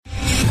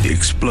The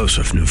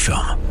explosive new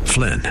film,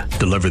 Flynn,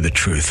 deliver the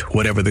truth,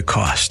 whatever the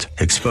cost,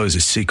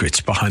 exposes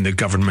secrets behind the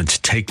government's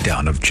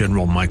takedown of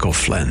General Michael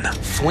Flynn.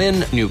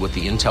 Flynn knew what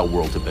the intel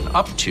world had been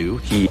up to.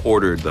 He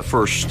ordered the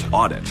first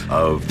audit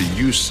of the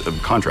use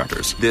of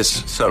contractors.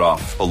 This set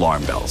off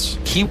alarm bells.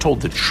 He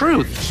told the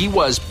truth. He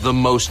was the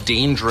most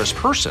dangerous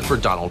person for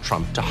Donald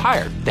Trump to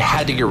hire. They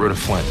had to get rid of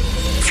Flynn.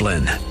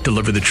 Flynn,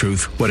 deliver the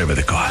truth, whatever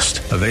the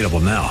cost. Available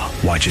now.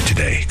 Watch it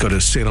today. Go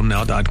to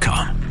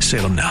salemnow.com.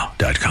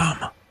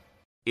 salemnow.com.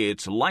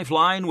 It's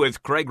Lifeline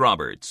with Craig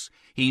Roberts.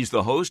 He's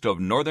the host of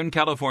Northern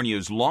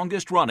California's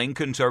longest-running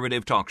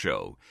conservative talk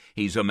show.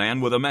 He's a man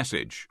with a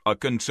message, a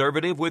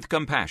conservative with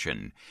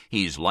compassion.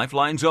 He's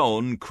Lifeline's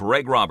own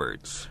Craig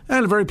Roberts.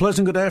 And a very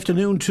pleasant good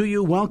afternoon to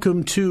you.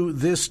 Welcome to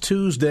this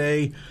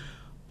Tuesday,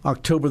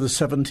 October the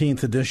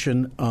 17th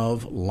edition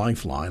of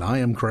Lifeline. I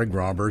am Craig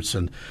Roberts,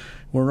 and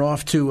we're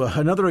off to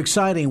another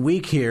exciting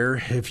week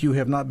here. If you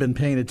have not been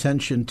paying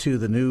attention to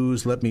the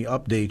news, let me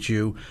update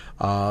you.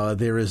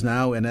 There is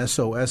now an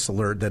SOS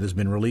alert that has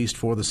been released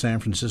for the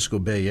San Francisco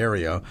Bay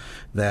Area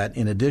that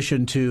in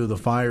addition to the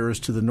fires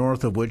to the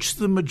north of which,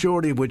 the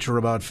majority of which are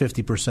about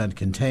 50%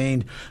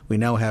 contained, we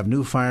now have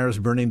new fires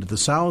burning to the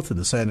south in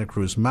the Santa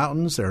Cruz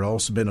Mountains. There had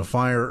also been a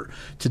fire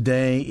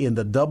today in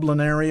the Dublin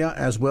area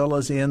as well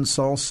as in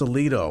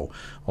Sausalito,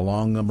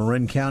 along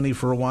Marin County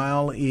for a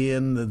while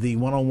in the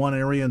 101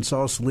 area in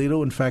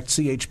Sausalito. In fact,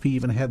 CHP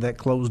even had that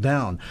closed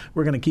down.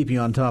 We're going to keep you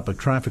on top of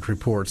traffic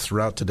reports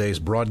throughout today's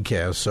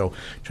broadcast, so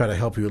try to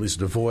help you at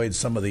least avoid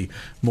some of the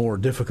more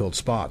difficult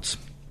spots.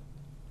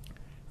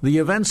 The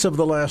events of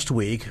the last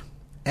week,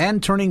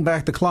 and turning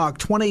back the clock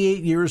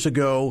 28 years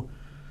ago,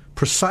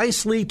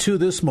 precisely to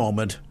this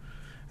moment,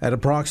 at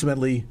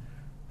approximately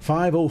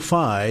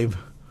 5:05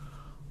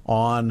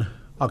 on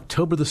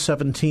October the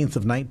 17th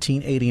of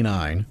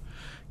 1989,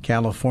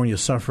 California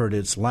suffered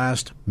its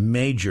last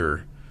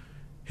major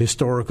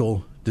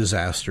historical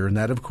disaster, and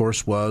that, of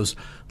course, was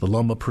the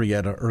Loma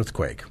Prieta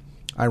earthquake.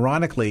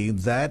 Ironically,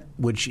 that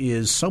which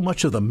is so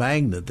much of the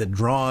magnet that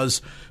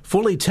draws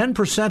fully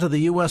 10% of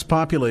the U.S.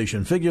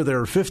 population, figure there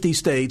are 50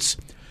 states,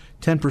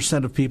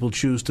 10% of people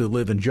choose to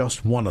live in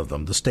just one of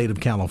them, the state of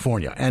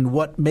California. And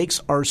what makes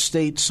our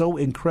state so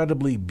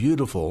incredibly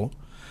beautiful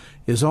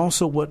is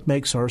also what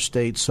makes our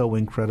state so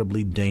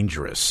incredibly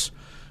dangerous,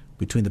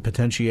 between the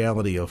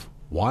potentiality of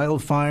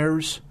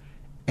wildfires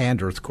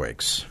and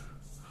earthquakes.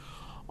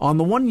 On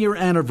the one-year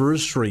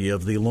anniversary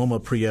of the Loma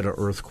Prieta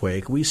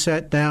earthquake, we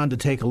sat down to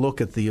take a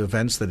look at the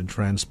events that had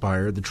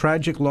transpired, the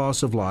tragic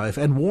loss of life,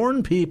 and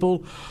warn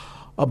people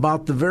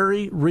about the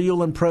very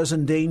real and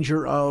present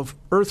danger of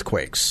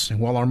earthquakes. And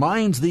while our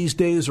minds these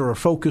days are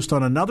focused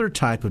on another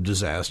type of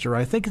disaster,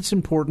 I think it's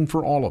important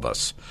for all of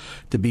us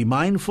to be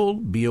mindful,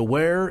 be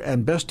aware,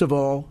 and best of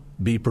all,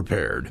 be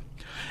prepared.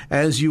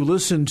 As you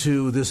listen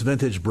to this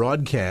vintage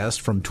broadcast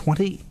from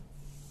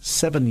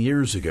 27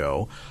 years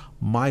ago,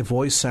 my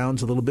voice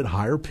sounds a little bit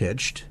higher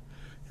pitched,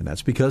 and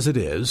that's because it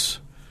is.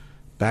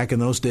 Back in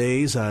those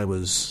days, I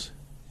was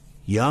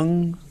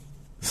young,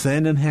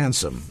 thin, and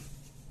handsome.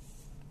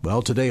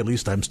 Well, today at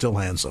least I'm still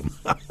handsome.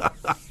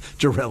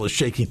 Jarrell is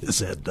shaking his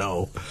head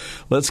no.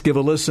 Let's give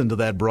a listen to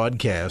that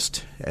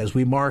broadcast as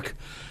we mark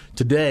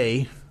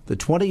today the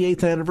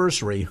 28th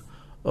anniversary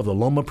of the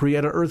Loma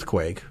Prieta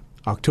earthquake,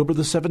 October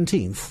the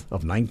 17th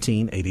of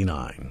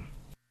 1989.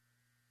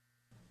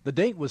 The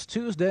date was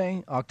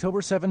Tuesday, October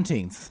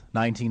 17th,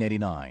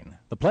 1989.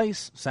 The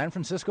place, San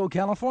Francisco,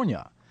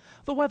 California.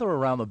 The weather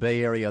around the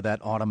Bay Area that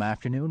autumn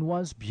afternoon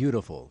was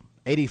beautiful.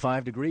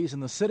 85 degrees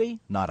in the city,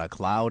 not a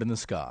cloud in the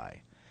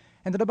sky.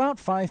 And at about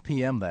 5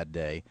 p.m. that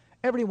day,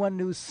 everyone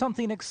knew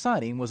something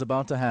exciting was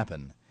about to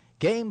happen.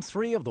 Game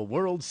 3 of the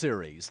World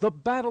Series, the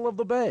Battle of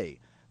the Bay.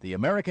 The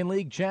American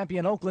League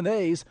champion Oakland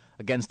A's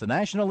against the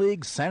National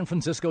League's San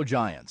Francisco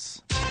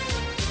Giants.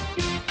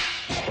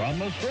 From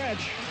the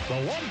stretch, the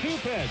 1-2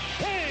 pitch,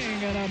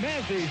 swing, and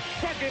Amesi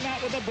struck him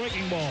out with a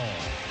breaking ball.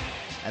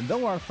 And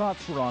though our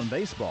thoughts were on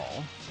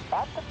baseball,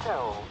 at the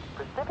tone,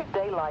 Pacific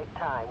Daylight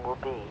Time will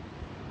be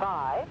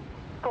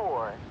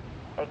 5:04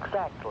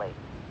 exactly.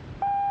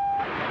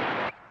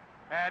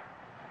 At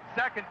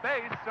second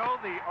base, so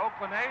the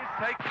Oakland A's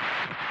take.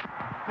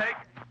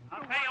 I'll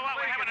tell you what,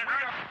 we have an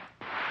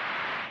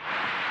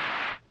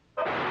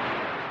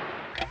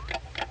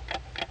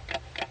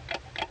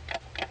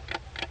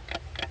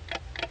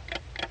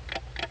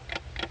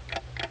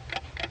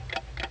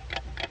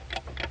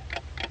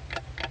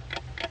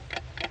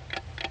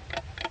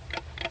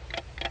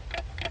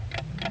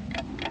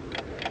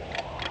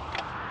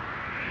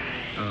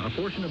A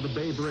portion of the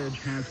Bay Bridge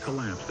has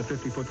collapsed. The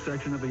 50-foot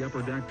section of the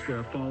upper deck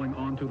falling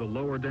onto the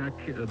lower deck.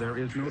 There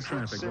is no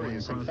traffic going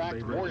across the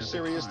Bay Bridge. More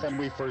serious than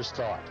we first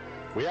thought.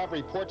 We have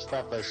reports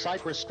that the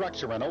Cypress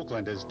structure in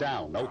Oakland is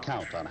down. No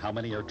count on how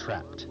many are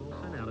trapped.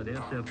 Now that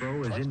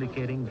SFO is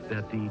indicating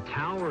that the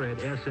tower at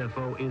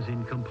SFO is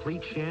in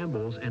complete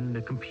shambles and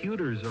the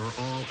computers are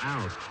all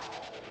out.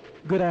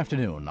 Good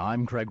afternoon.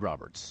 I'm Craig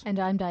Roberts. And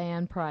I'm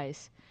Diane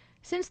Price.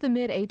 Since the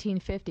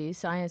mid-1850s,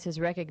 science has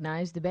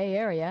recognized the Bay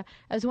Area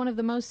as one of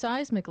the most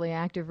seismically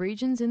active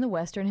regions in the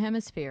Western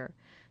Hemisphere.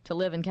 To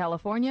live in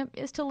California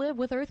is to live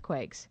with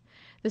earthquakes.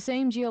 The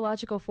same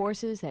geological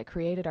forces that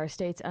created our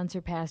state's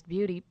unsurpassed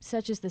beauty,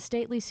 such as the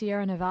stately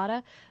Sierra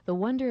Nevada, the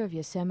wonder of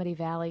Yosemite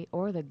Valley,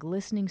 or the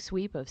glistening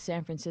sweep of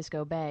San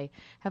Francisco Bay,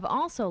 have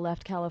also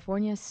left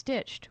California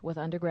stitched with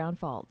underground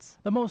faults.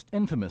 The most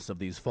infamous of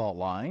these fault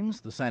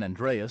lines, the San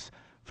Andreas,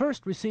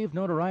 first received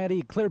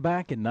notoriety clear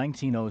back in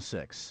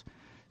 1906.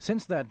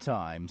 Since that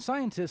time,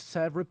 scientists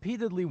have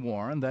repeatedly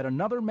warned that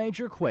another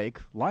major quake,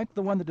 like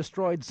the one that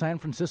destroyed San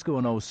Francisco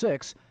in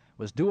 06,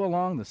 was due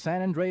along the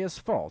San Andreas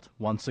Fault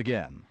once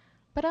again.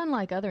 But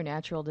unlike other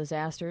natural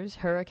disasters,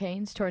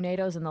 hurricanes,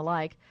 tornadoes, and the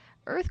like,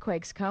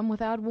 earthquakes come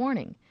without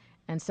warning,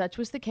 and such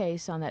was the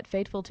case on that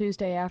fateful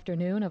Tuesday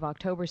afternoon of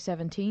October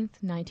 17,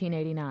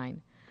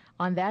 1989.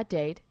 On that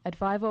date, at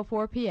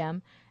 5:04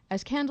 p.m.,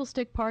 as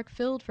Candlestick Park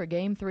filled for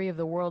Game 3 of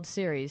the World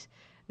Series,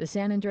 the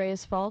San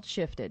Andreas Fault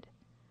shifted.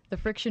 The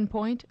friction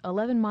point,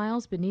 11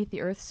 miles beneath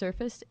the Earth's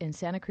surface in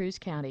Santa Cruz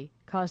County,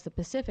 caused the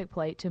Pacific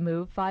Plate to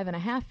move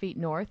 5.5 feet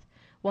north,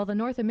 while the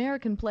North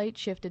American Plate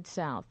shifted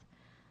south.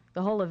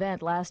 The whole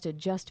event lasted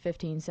just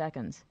 15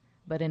 seconds,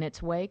 but in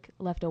its wake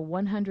left a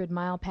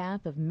 100-mile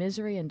path of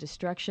misery and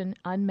destruction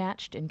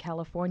unmatched in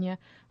California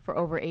for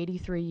over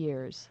 83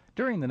 years.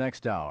 During the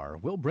next hour,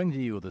 we'll bring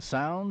to you the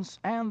sounds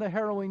and the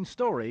harrowing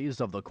stories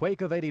of the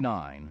Quake of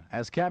 '89,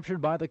 as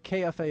captured by the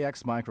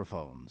KFAX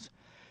microphones.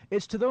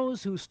 It's to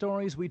those whose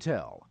stories we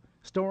tell,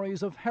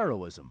 stories of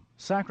heroism,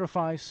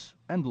 sacrifice,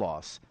 and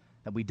loss,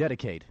 that we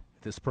dedicate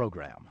this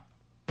program.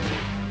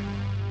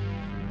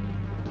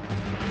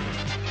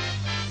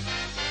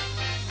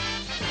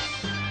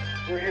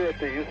 We're here at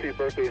the UC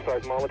Berkeley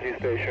Seismology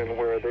Station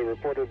where they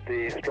reported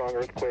the strong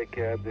earthquake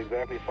at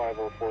exactly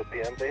 5:04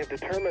 p.m. They have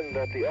determined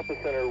that the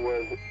epicenter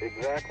was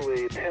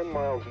exactly 10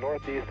 miles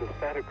northeast of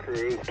Santa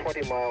Cruz,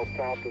 20 miles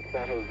south of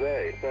San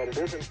Jose, that it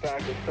is in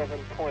fact a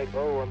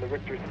 7.0 on the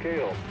Richter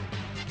scale.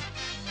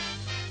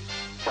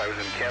 I was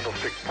in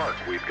Candlestick Park.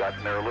 We'd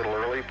gotten there a little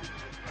early.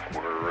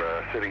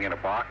 We're sitting in a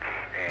box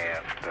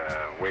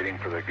and waiting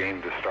for the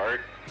game to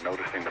start,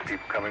 noticing the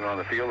people coming on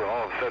the field, and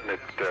all of a sudden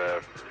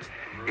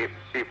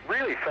it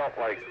really felt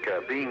like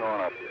being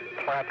on a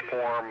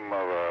platform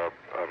of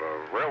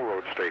a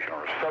railroad station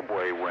or a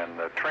subway when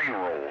the train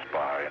rolls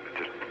by, and it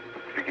just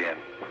began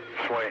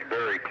swaying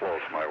very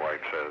close, my wife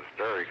says,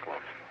 very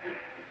close.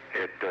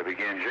 It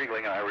began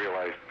jiggling, and I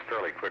realized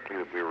fairly quickly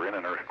that we were in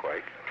an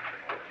earthquake.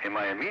 And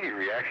my immediate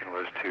reaction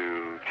was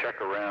to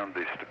check around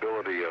the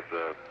stability of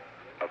the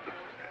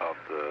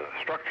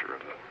structure,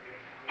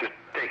 just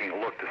taking a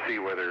look to see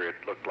whether it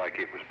looked like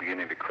it was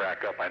beginning to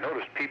crack up. I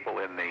noticed people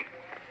in the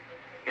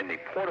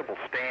portable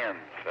stands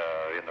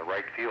in the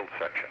right field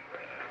section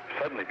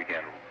suddenly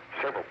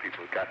several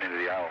people had gotten into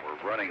the aisle and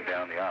were running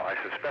down the aisle. I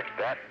suspect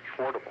that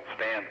portable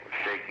stand was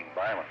shaking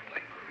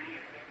violently.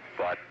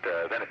 But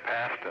then it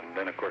passed, and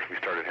then, of course, we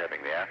started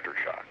having the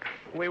aftershocks.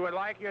 We would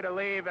like you to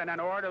leave in an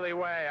orderly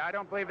way. I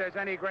don't believe there's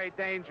any great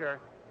danger,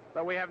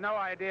 but we have no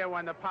idea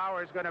when the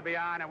power is going to be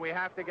on, and we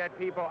have to get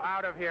people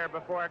out of here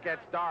before it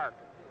gets dark.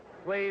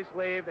 Please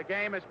leave. The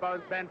game has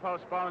been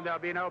postponed. There'll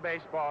be no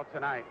baseball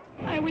tonight.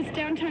 I was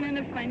downtown in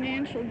the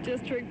financial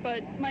district,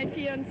 but my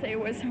fiancé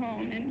was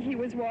home, and he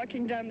was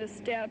walking down the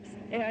steps,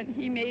 and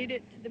he made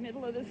it to the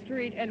middle of the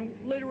street and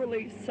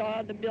literally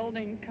saw the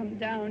building come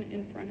down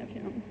in front of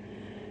him.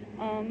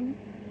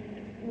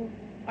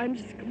 I'm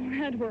just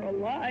glad we're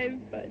alive,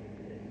 but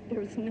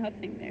there's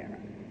nothing there.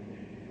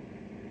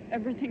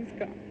 Everything's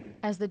gone.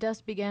 As the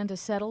dust began to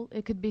settle,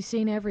 it could be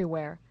seen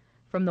everywhere,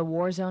 from the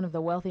war zone of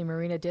the wealthy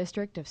Marina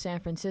District of San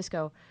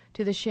Francisco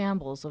to the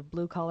shambles of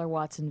blue-collar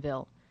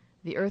Watsonville.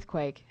 The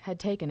earthquake had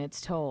taken its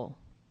toll.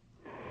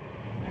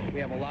 We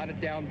have a lot of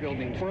down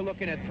buildings. We're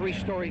looking at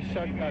three-story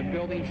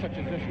buildings such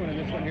as this one and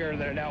this one here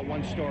that are now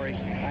one story.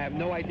 I have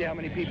no idea how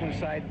many people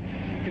inside.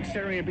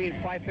 Considering it being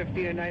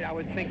 5:15 at night, I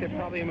would think that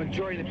probably a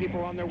majority of the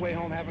people on their way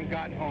home haven't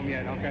gotten home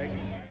yet, okay?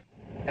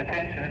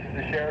 Attention, this is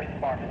the Sheriff's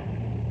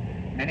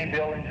Department. Many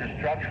buildings are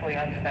structurally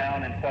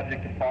unsound and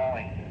subject to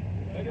falling.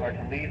 You are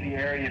to leave the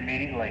area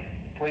immediately.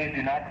 Please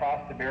do not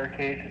cross the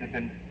barricades that have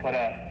been put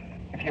up.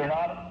 If you are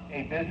not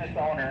a business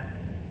owner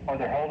or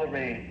the holder of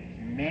a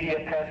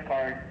media press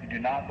card, you do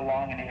not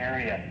belong in the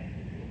area.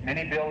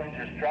 Many buildings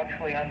are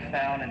structurally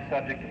unsound and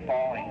subject to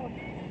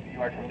falling. You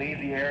are to leave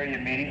the area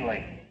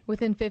immediately.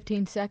 Within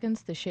 15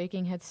 seconds, the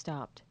shaking had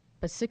stopped,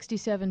 but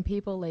 67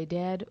 people lay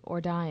dead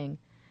or dying.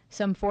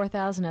 Some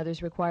 4,000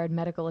 others required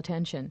medical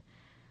attention.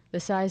 The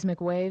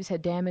seismic waves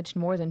had damaged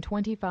more than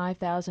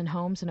 25,000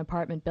 homes and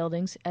apartment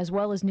buildings, as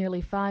well as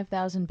nearly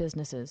 5,000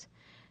 businesses.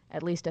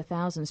 At least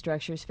 1,000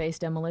 structures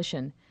faced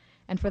demolition,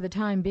 and for the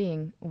time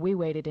being, we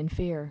waited in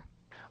fear.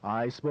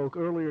 I spoke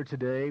earlier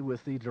today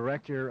with the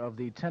director of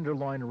the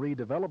Tenderloin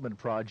Redevelopment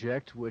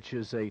Project, which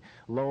is a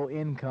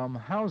low-income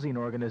housing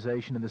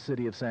organization in the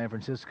city of San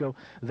Francisco.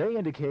 They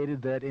indicated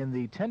that in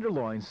the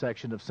Tenderloin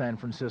section of San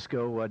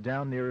Francisco,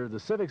 down near the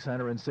Civic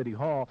Center and City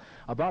Hall,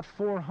 about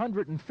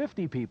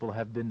 450 people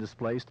have been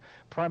displaced,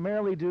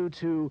 primarily due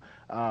to,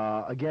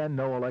 again,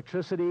 no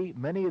electricity.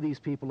 Many of these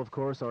people, of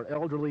course, are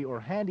elderly or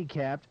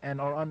handicapped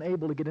and are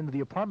unable to get into the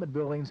apartment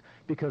buildings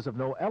because of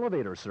no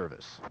elevator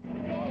service.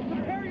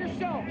 Prepare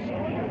yourselves.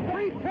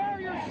 Prepare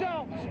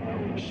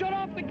yourselves. Shut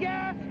off the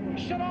gas.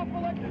 Shut off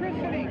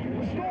electricity.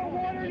 Store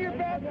water in your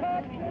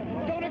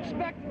bathtub. Don't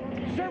expect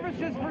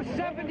services for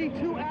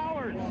 72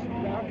 hours.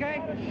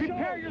 Okay?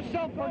 Prepare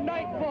yourself for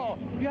nightfall.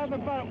 You have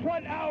about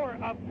 1 hour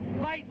of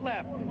light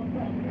left.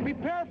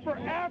 Prepare for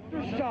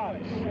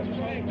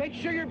aftershocks. Make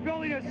sure your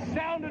building is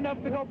sound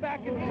enough to go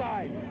back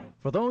inside.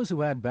 For those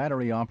who had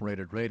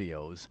battery-operated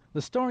radios,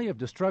 the story of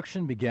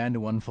destruction began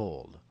to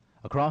unfold.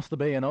 Across the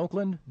bay in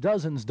Oakland,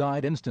 dozens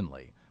died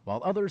instantly,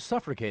 while others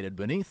suffocated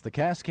beneath the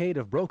cascade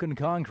of broken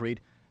concrete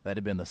that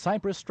had been the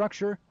cypress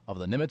structure of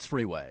the Nimitz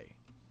Freeway.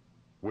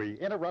 We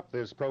interrupt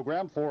this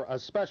program for a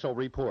special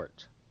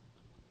report.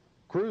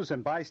 Crews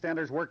and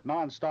bystanders worked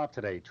non-stop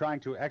today trying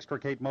to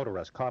extricate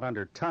motorists caught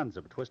under tons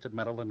of twisted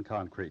metal and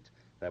concrete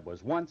that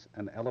was once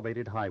an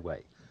elevated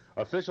highway.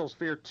 Officials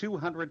fear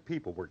 200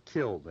 people were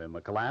killed in the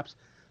collapse.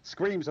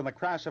 Screams and the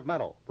crash of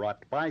metal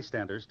brought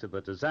bystanders to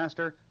the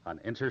disaster on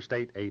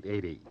Interstate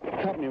 880.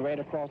 The company right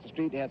across the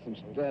street had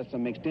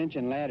some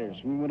extension ladders.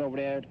 We went over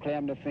there,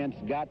 climbed the fence,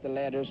 got the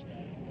ladders,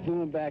 flew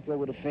them back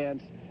over the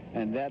fence,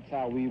 and that's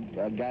how we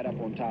got up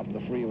on top of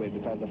the freeway,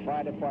 because the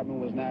fire department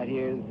was not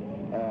here.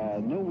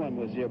 No one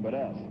was here but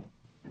us.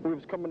 We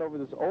was coming over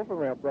this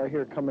over-ramp right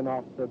here coming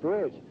off the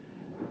bridge,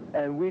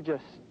 and we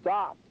just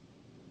stopped.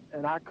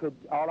 And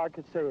all I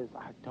could say is,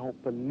 I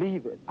don't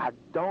believe it. I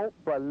don't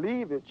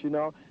believe it, you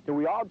know. And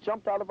we all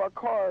jumped out of our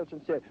cars and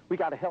said, we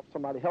got to help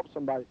somebody, help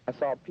somebody. I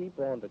saw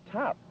people on the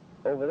top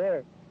over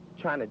there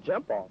trying to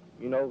jump off,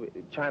 you know,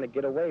 trying to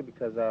get away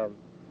because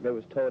they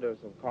was told there was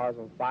some cars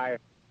on fire.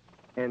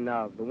 And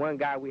the one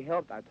guy we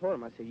helped, I told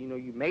him, I said, you know,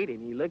 you made it.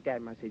 And he looked at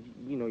him, I said,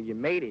 you know, you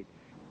made it.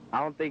 I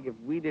don't think if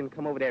we didn't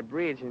come over that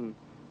bridge and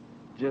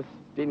just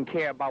didn't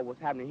care about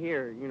what's happening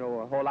here, you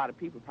know, a whole lot of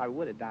people probably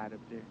would have died up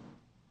there.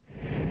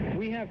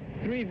 We have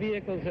 3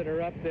 vehicles that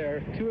are up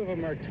there. 2 of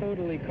them are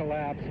totally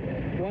collapsed.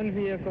 One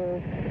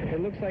vehicle,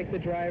 it looks like the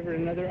driver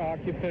and another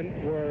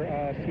occupant were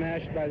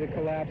smashed by the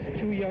collapse.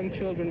 2 young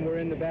children were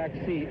in the back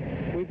seat.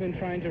 We've been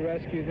trying to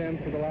rescue them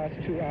for the last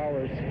 2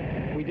 hours.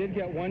 We did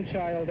get one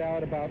child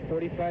out about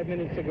 45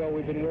 minutes ago.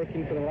 We've been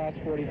working for the last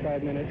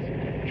 45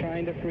 minutes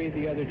trying to free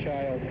the other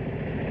child.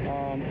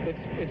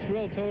 It's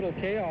real total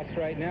chaos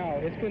right now.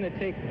 It's going to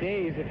take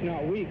days, if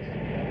not weeks,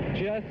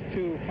 just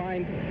to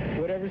find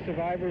whatever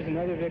survivors and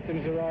other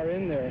victims there are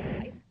in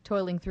there.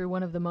 Toiling through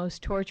one of the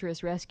most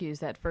torturous rescues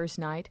that first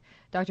night,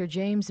 Dr.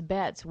 James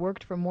Betts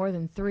worked for more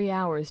than 3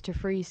 hours to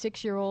free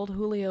 6-year-old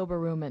Julio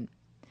Berumen.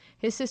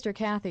 His sister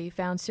Kathy,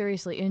 found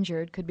seriously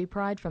injured, could be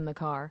pried from the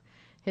car.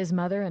 His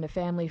mother and a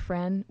family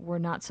friend were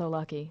not so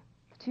lucky.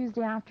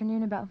 Tuesday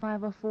afternoon, about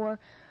 5:04,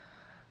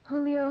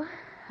 Julio,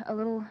 a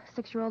little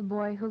 6-year-old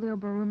boy, Julio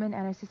Berumen,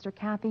 and his sister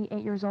Kathy,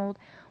 8 years old,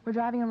 were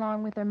driving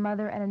along with their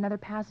mother and another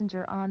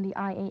passenger on the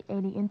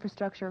I-880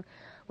 infrastructure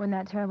when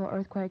that terrible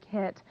earthquake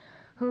hit.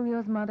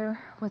 Julio's mother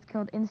was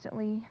killed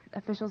instantly,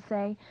 officials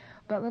say,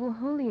 but little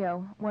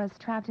Julio was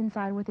trapped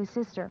inside with his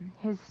sister.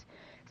 His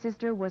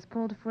sister was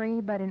pulled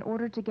free, but in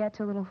order to get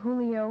to little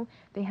Julio,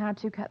 they had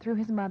to cut through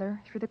his mother,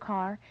 through the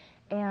car,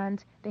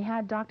 and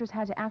doctors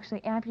had to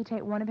actually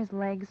amputate one of his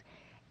legs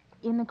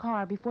in the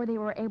car before they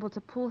were able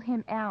to pull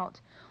him out.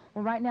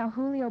 Well, right now,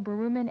 Julio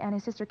Berumen and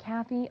his sister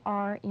Kathy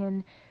are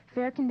in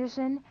fair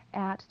condition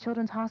at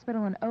Children's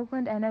Hospital in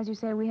Oakland, and as you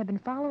say, we have been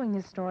following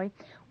this story.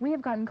 We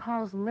have gotten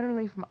calls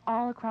literally from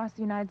all across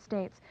the United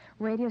States,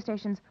 radio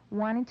stations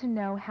wanting to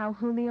know how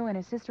Julio and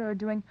his sister are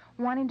doing,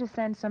 wanting to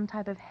send some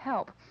type of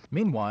help.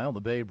 Meanwhile, the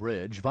Bay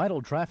Bridge,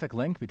 vital traffic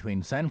link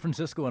between San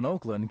Francisco and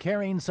Oakland,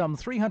 carrying some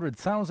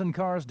 300,000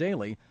 cars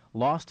daily,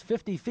 lost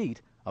 50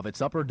 feet of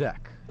its upper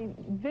deck.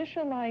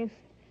 Visualized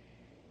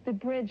the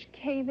bridge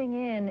caving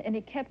in, and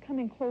it kept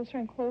coming closer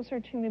and closer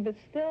to me, but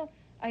still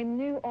I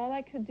knew all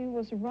I could do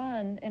was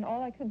run, and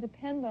all I could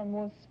depend on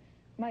was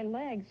my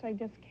legs. So I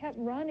just kept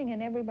running,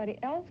 and everybody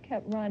else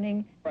kept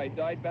running. I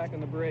died back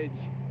on the bridge.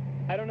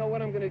 I don't know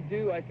what I'm going to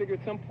do. I figure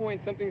at some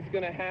point something's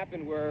going to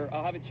happen where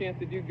I'll have a chance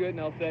to do good, and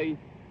I'll say,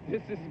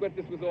 this is what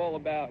this was all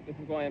about. This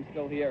is why I'm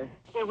still here.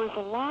 There was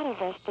a lot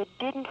of us that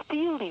didn't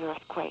feel the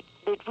earthquake,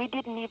 that we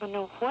didn't even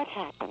know what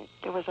happened.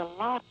 There was a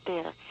lot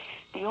there.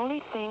 The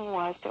only thing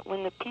was that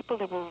when the people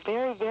that were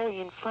very, very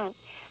in front,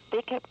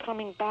 they kept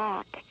coming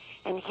back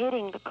and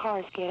hitting the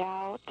cars, get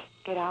out,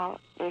 get out.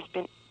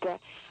 The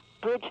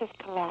bridge has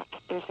collapsed.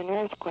 There's an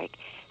earthquake.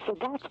 So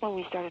that's when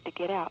we started to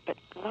get out. But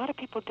a lot of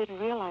people didn't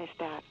realize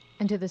that.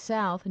 And to the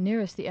south,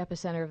 nearest the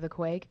epicenter of the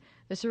quake,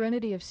 the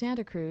serenity of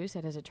Santa Cruz,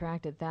 that has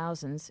attracted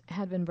thousands,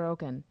 had been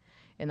broken.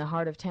 In the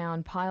heart of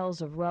town,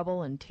 piles of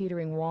rubble and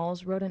teetering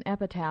walls wrote an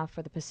epitaph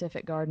for the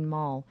Pacific Garden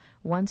Mall,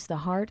 once the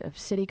heart of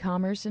city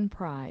commerce and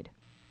pride.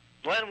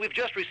 Glenn, we've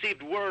just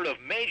received word of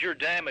major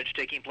damage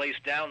taking place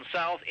down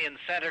south in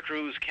Santa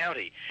Cruz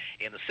County.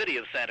 In the city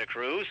of Santa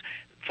Cruz,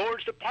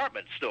 Ford's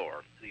department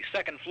store, the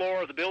second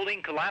floor of the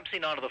building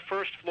collapsing onto the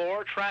first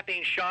floor,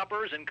 trapping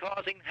shoppers and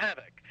causing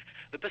havoc.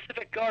 The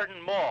Pacific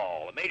Garden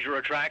Mall, a major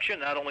attraction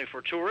not only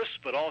for tourists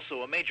but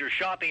also a major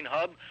shopping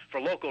hub for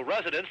local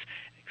residents,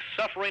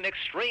 suffering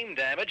extreme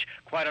damage,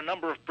 quite a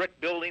number of brick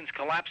buildings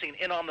collapsing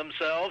in on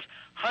themselves,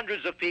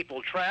 hundreds of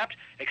people trapped,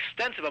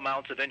 extensive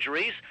amounts of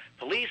injuries.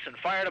 Police and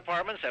fire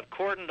departments have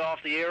cordoned off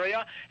the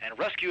area, and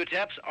rescue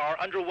attempts are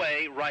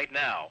underway right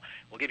now.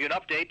 We'll give you an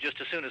update just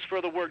as soon as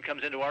further word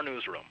comes into our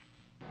newsroom.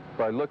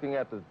 By looking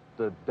at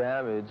the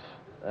damage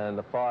and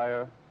the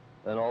fire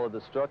and all the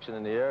destruction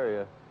in the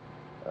area,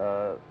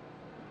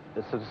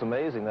 it's just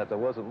amazing that there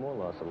wasn't more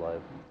loss of life.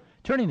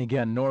 Turning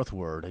again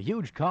northward, a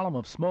huge column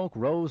of smoke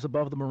rose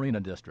above the Marina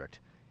District.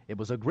 It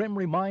was a grim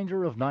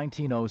reminder of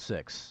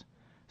 1906.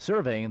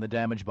 Surveying the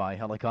damage by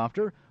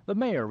helicopter, the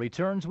mayor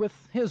returns with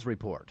his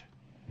report.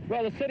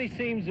 Well, the city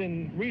seems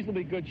in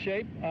reasonably good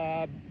shape.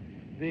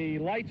 The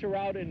lights are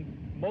out in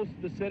most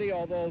of the city,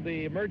 although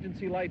the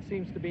emergency light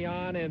seems to be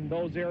on in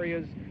those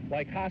areas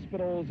like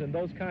hospitals and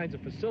those kinds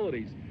of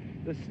facilities.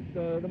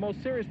 The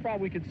most serious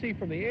problem we can see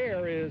from the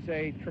air is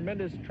a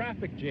tremendous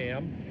traffic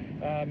jam,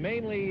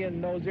 mainly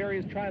in those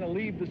areas trying to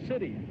leave the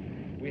city.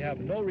 We have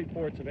no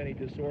reports of any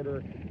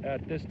disorder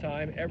at this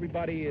time.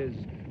 Everybody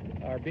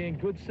are being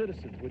good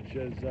citizens, which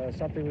is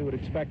something we would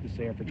expect to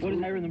San Francisco. What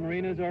is fire in the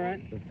marina is all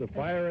right? The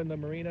fire in the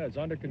marina is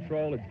under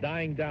control. It's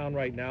dying down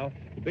right now.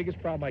 The biggest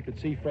problem I could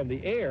see from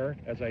the air,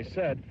 as I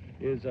said,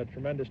 is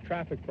tremendous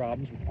traffic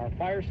problems. Our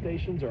fire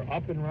stations are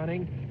up and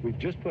running. We've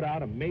just put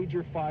out a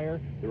major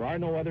fire. There are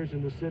no others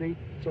in the city,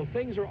 so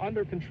things are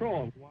under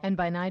control. And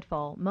by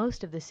nightfall,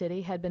 most of the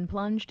city had been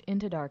plunged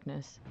into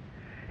darkness.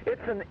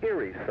 It's an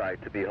eerie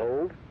sight to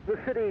behold, the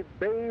city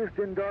bathed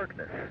in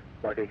darkness,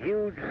 like a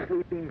huge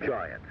sleeping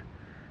giant.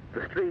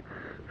 The streets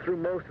through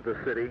most of the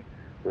city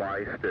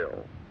lie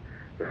still.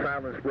 The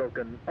silence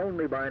broken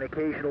only by an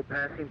occasional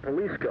passing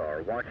police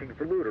car watching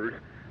for looters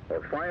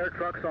or fire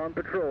trucks on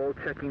patrol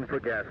checking for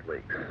gas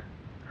leaks.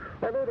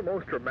 Although the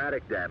most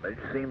dramatic damage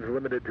seems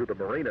limited to the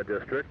Marina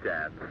District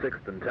and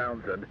 6th and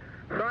Townsend,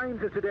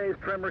 signs of today's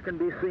tremor can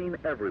be seen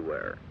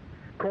everywhere.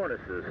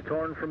 Cornices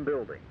torn from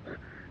buildings,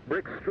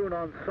 bricks strewn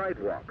on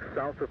sidewalks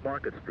south of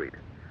Market Street,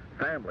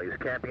 families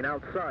camping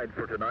outside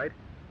for tonight,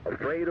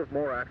 afraid of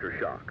more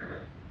aftershocks.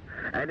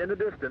 And in the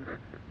distance,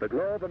 the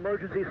glow of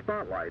emergency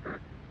spotlights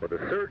with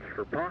a search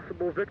for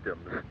possible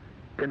victims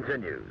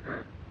continues.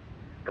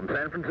 From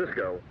San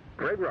Francisco,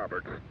 Craig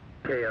Roberts,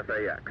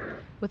 KFAX.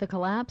 With the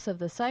collapse of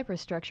the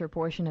Cypress structure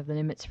portion of the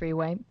Nimitz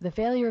Freeway, the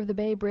failure of the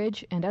Bay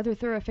Bridge, and other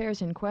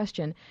thoroughfares in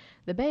question,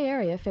 the Bay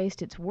Area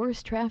faced its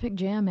worst traffic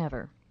jam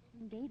ever.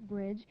 Gate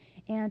Bridge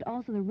and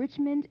also the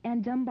Richmond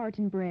and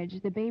Dumbarton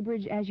Bridge. The Bay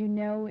Bridge, as you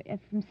know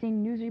from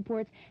seeing news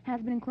reports,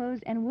 has been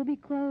closed and will be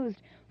closed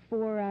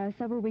for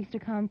several weeks to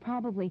come,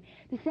 probably.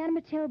 The San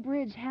Mateo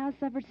Bridge has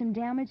suffered some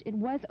damage. It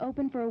was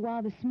open for a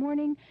while this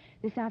morning.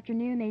 This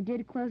afternoon, they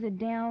did close it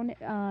down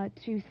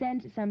to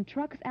send some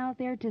trucks out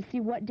there to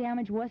see what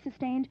damage was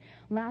sustained.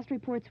 Last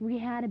reports we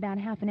had about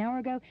half an hour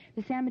ago,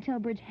 the San Mateo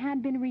Bridge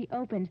had been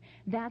reopened.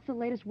 That's the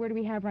latest word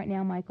we have right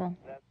now, Michael.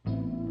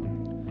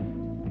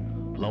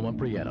 Loma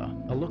Prieta,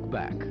 a look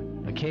back.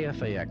 A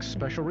KFAX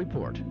special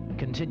report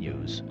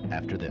continues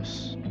after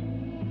this.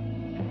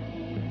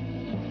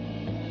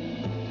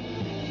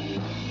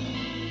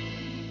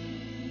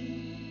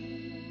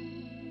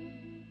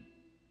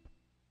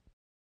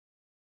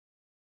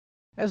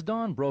 As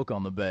dawn broke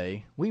on the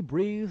bay, we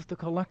breathed a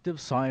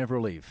collective sigh of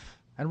relief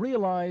and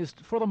realized,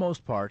 for the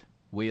most part,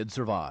 we had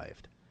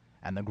survived.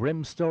 And the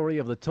grim story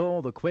of the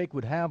toll the quake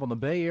would have on the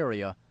Bay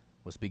Area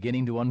was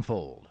beginning to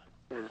unfold.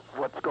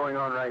 What's going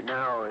on right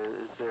now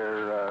is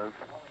they're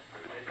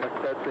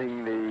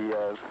assessing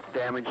the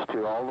damage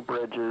to all the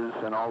bridges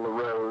and all the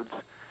roads.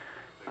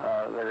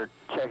 They're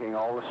checking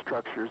all the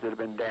structures that have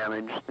been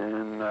damaged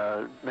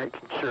and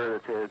making sure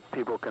that the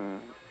people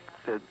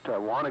that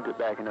want to get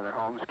back into their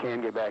homes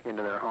can get back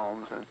into their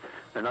homes, and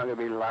they're not going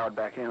to be allowed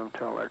back in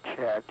until they're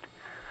checked.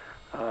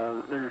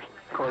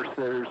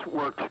 There's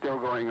work still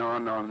going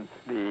on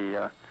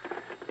the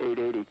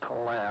 880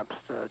 collapse,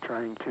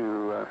 trying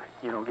to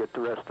get the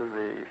rest of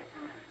the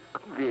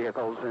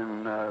vehicles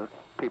and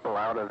people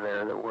out of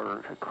there that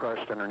were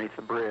crushed underneath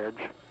the bridge.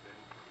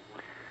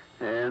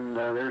 And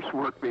there's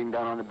work being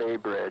done on the Bay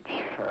Bridge,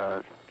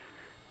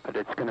 but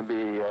it's going to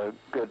be a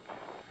good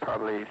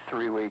probably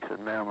 3 weeks at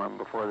minimum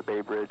before the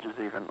Bay Bridge is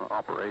even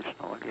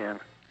operational again.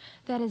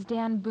 That is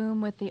Dan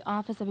Boom with the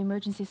Office of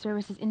Emergency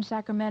Services in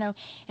Sacramento.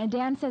 And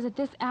Dan says at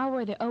this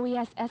hour, the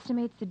OES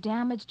estimates the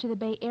damage to the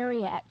Bay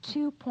Area at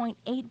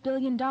 $2.8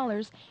 billion,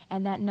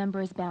 and that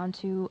number is bound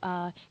to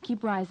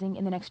keep rising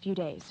in the next few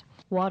days.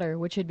 Water,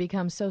 which had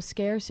become so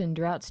scarce in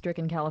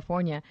drought-stricken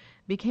California,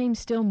 became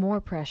still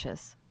more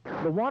precious.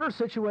 The water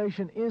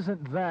situation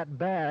isn't that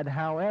bad.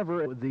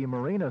 However, the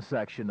marina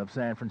section of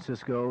San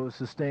Francisco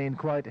sustained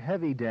quite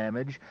heavy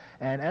damage,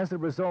 and as a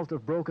result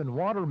of broken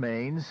water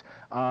mains,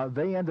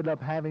 they ended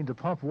up having to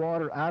pump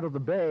water out of the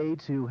bay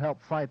to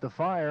help fight the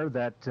fire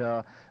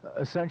that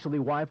essentially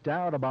wiped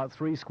out about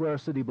 3 square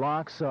city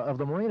blocks of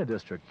the Marina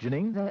District.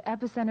 Janine? The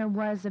epicenter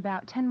was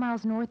about 10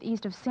 miles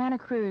northeast of Santa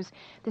Cruz.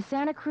 The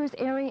Santa Cruz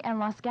area and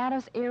Los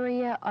Gatos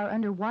area are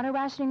under water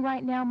rationing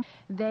right now.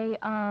 They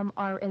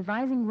are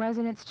advising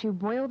residents to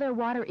boil their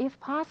water, if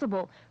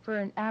possible, for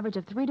an average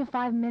of 3 to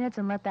 5 minutes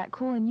and let that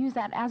cool and use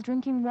that as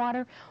drinking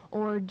water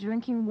or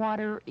drinking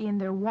water in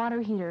their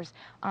water heaters.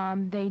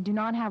 They do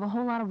not have a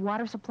whole lot of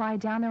water supply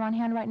down there on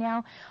hand right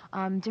now.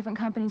 Different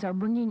companies are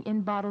bringing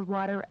in bottled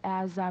water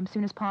as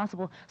soon as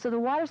possible. So the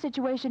water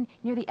situation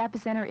near the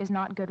epicenter is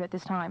not good at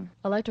this time.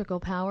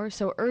 Electrical power,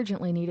 so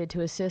urgently needed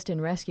to assist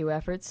in rescue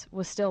efforts,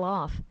 was still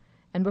off.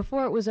 And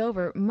before it was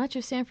over, much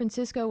of San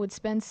Francisco would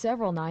spend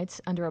several nights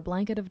under a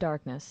blanket of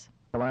darkness.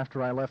 Well,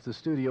 after I left the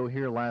studio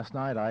here last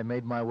night, I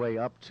made my way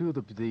up to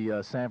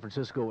the San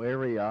Francisco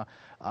area.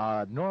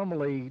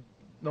 Normally,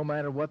 no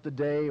matter what the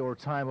day or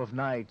time of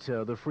night,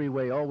 the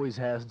freeway always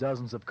has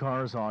dozens of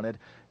cars on it.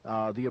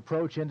 The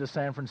approach into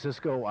San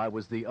Francisco, I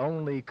was the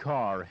only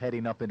car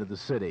heading up into the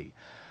city.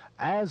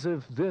 As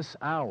of this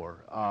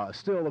hour,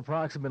 still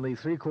approximately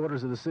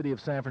 3/4 of the city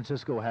of San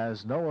Francisco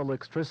has no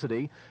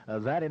electricity.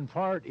 That in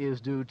part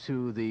is due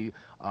to the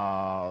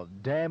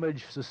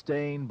damage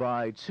sustained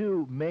by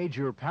 2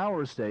 major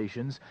power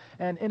stations.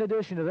 And in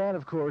addition to that,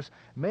 of course,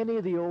 many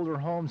of the older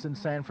homes in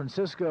San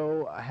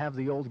Francisco have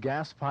the old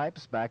gas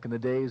pipes back in the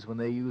days when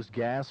they used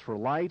gas for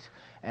light.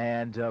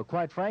 And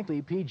quite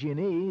frankly,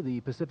 PG&E,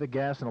 the Pacific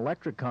Gas and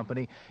Electric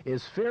Company,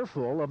 is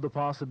fearful of the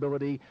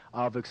possibility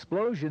of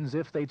explosions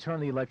if they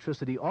turn the electricity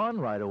on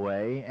right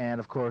away. And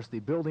of course, the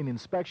Building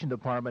Inspection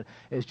Department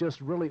is just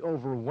really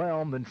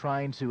overwhelmed in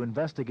trying to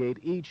investigate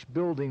each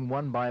building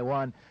one by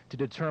one to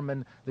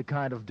determine the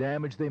kind of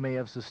damage they may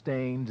have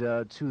sustained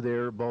to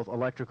their both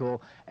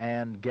electrical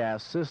and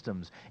gas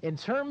systems. In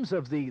terms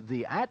of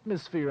the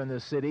atmosphere in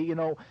this city, you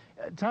know,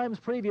 times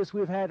previous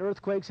we've had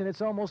earthquakes and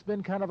it's almost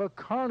been kind of a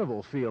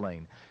carnival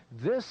feeling.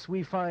 This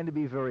we find to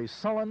be very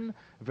sullen,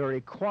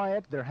 very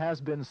quiet. There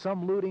has been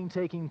some looting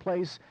taking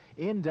place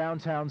in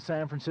downtown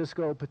San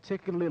Francisco,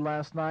 particularly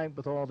last night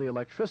with all the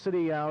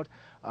electricity out.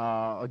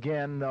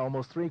 Again,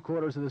 almost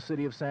 3/4 of the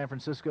city of San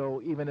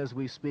Francisco, even as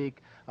we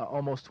speak,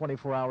 almost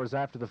 24 hours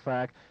after the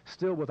fact,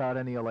 still without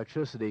any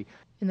electricity.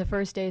 In the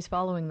first days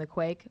following the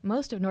quake,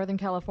 most of Northern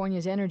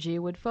California's energy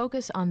would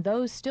focus on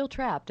those still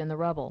trapped in the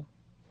rubble.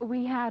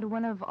 We had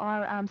one of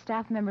our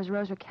staff members,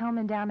 Rosa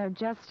Kelman, down there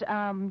just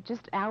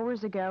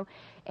hours ago,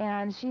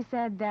 and she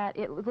said that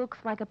it looks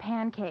like a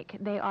pancake.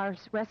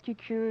 Rescue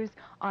crews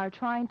are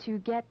trying to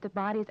get the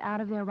bodies out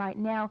of there right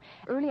now.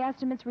 Early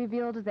estimates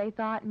revealed they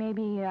thought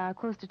maybe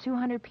close to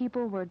 200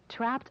 people were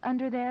trapped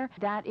under there.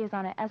 That is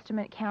on an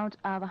estimate count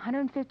of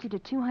 150 to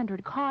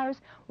 200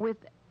 cars with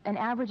an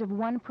average of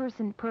 1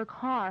 person per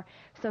car.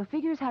 So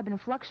figures have been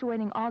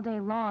fluctuating all day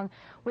long.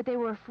 What they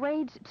were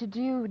afraid to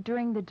do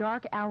during the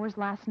dark hours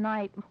last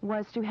night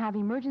was to have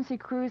emergency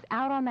crews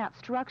out on that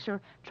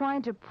structure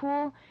trying to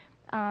pull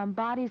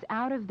bodies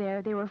out of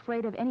there. They were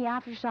afraid of any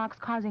aftershocks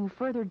causing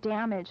further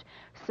damage.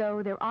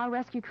 So there are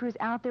rescue crews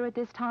out there at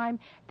this time.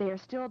 They are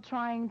still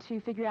trying to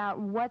figure out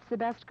what's the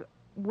best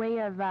way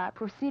of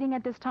proceeding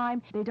at this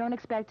time. They don't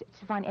expect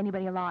to find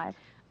anybody alive.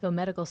 Though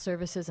medical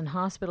services and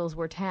hospitals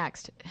were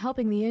taxed,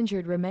 helping the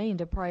injured remained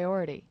a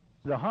priority.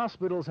 The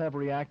hospitals have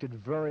reacted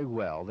very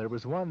well. There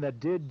was one that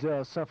did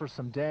suffer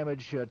some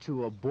damage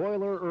to a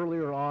boiler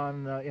earlier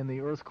on in the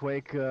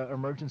earthquake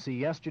emergency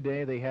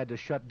yesterday. They had to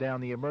shut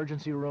down the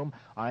emergency room.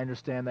 I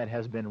understand that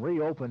has been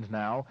reopened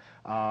now.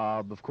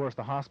 Of course,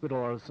 the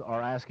hospitals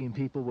are asking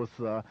people with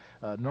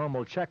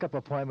normal checkup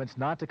appointments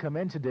not to come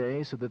in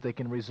today so that they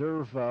can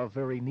reserve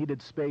very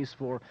needed space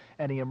for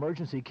any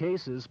emergency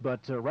cases.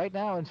 But right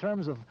now, in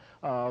terms of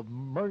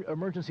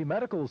emergency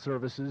medical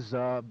services,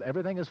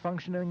 everything is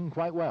functioning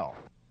quite well.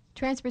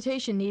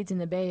 Transportation needs in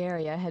the Bay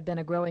Area had been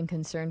a growing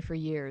concern for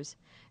years.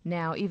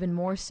 Now, even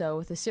more so,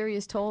 with the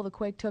serious toll the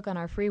quake took on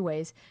our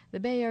freeways, the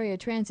Bay Area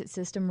transit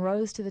system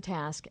rose to the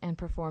task and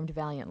performed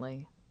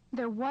valiantly.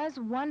 There was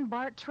one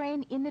BART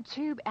train in the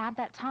tube at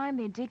that time.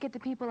 They did get the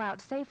people out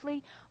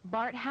safely.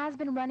 BART has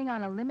been running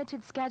on a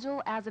limited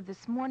schedule. As of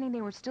this morning,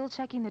 they were still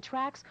checking the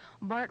tracks.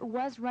 BART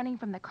was running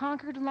from the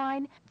Concord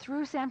line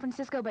through San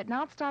Francisco, but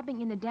not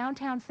stopping in the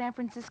downtown San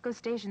Francisco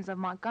stations of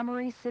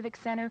Montgomery, Civic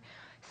Center,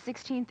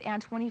 16th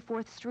and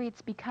 24th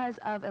Streets because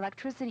of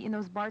electricity in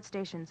those BART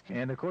stations.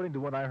 And according to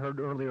what I heard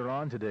earlier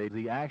on today,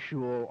 the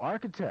actual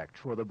architect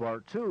for the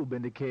BART tube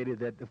indicated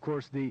that, of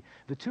course, the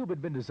tube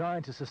had been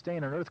designed to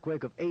sustain an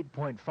earthquake of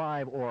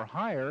 8.5 or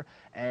higher,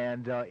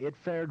 and it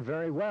fared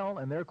very well,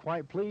 and they're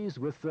quite pleased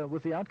with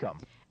the outcome.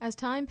 As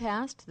time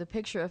passed, the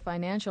picture of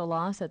financial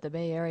loss that the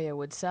Bay Area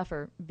would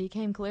suffer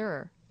became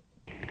clearer.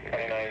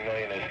 $29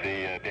 million is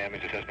the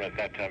damage assessment at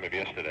that time of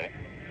yesterday.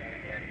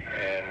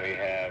 And we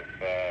have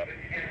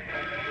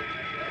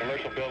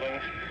commercial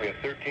buildings. We have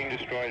 13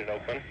 destroyed in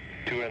Oakland,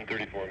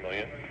 $234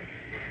 million.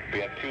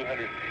 We have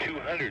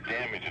 200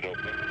 damaged at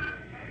Oakland,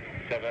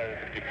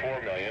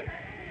 $754 million.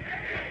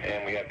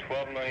 And we have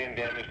 $12 million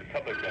damaged to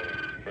public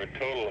buildings for a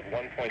total of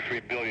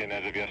 $1.3 billion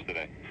as of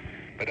yesterday.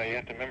 But you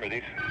have to remember,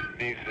 this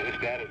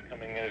data is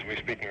coming in as we're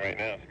speaking right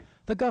now.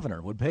 The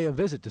governor would pay a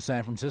visit to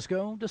San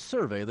Francisco to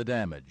survey the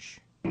damage.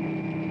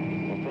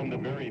 Well, from the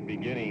very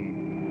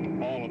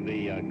beginning, all of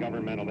the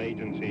governmental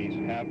agencies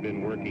have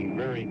been working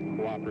very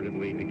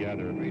cooperatively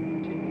together,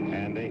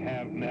 and they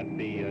have met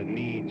the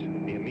needs,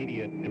 the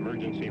immediate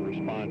emergency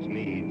response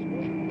needs.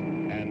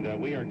 And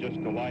we are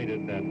just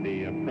delighted that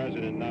the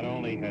President not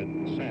only had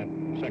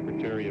sent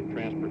Secretary of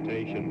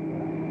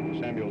Transportation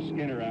Samuel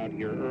Skinner out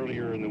here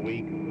earlier in the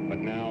week, but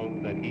now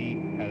that the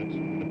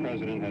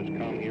President has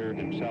come here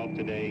himself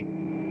today,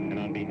 and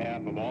on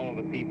behalf of all of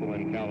the people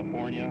in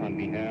California, on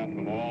behalf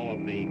of all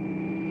of the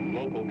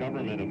local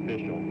government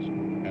officials,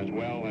 as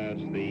well as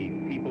the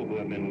people who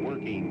have been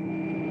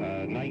working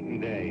night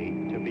and day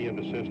to be of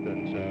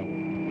assistance,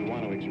 we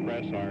want to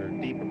express our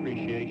deep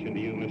appreciation to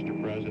you,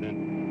 Mr.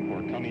 President,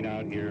 for coming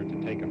out here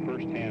to take a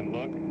first-hand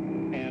look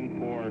and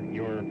for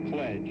your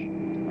pledge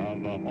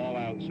of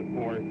all-out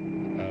support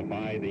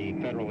by the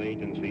federal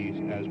agencies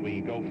as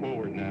we go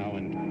forward now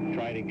and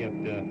try to get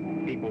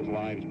people's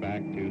lives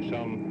back to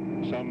some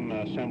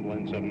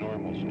semblance of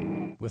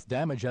normalcy. With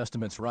damage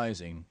estimates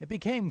rising, it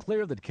became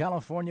clear that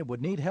California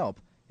would need help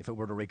if it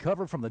were to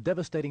recover from the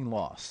devastating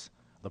loss.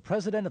 The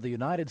President of the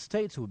United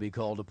States would be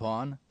called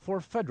upon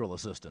for federal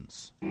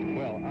assistance.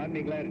 Well, I'd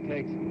be glad to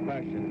take some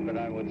questions, but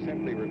I would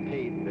simply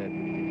repeat that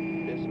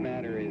this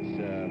matter is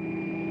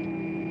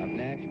of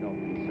national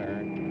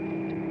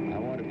concern. I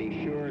want to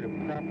be sure to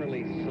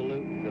properly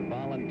salute the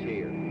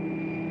volunteer,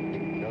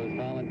 those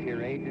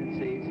volunteer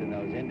agencies and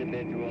those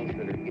individuals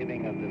that are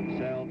giving of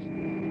themselves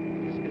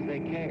because they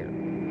care.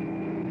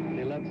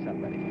 They love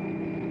somebody.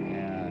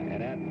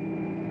 And that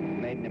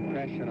made an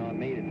impression on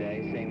me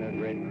today, seeing those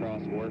Red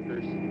Cross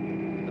workers.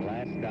 The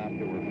last stop,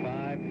 there were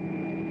 5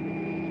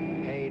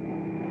 paid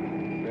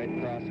Red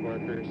Cross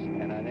workers,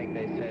 and I think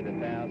they said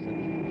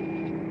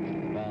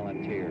 1,000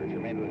 volunteers, or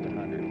maybe it was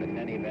 100, but in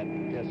any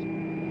event, just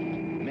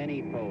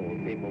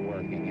many-fold people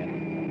working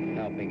and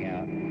helping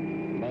out.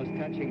 The most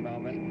touching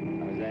moment,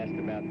 I was asked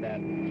about that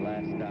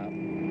last stop,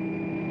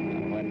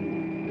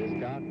 when this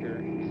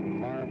doctor, this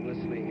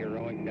marvelously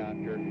heroic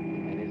doctor,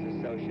 and his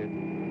associate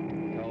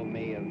told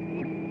me of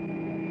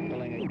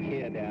pulling a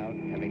kid out,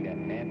 having to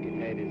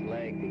amputate his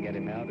leg to get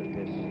him out of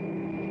this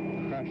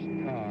crushed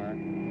car.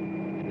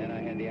 And then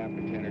I had the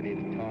opportunity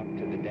to talk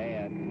to the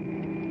dad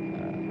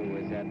who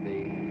was at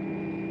the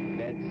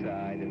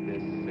bedside of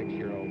this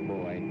 6-year-old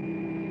boy.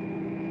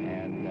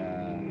 And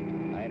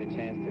I had a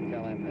chance to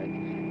tell him that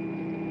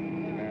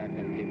the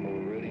American people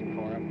were rooting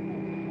for him,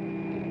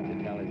 and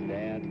to tell his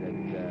dad that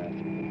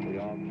we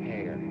all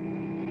care.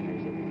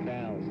 There's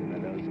 1,000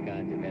 of those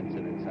kinds of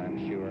incidents, I'm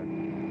sure,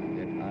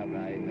 that I'm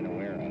not even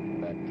aware of.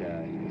 But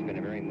it's been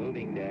a very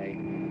moving day,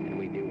 and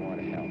we do want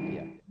to help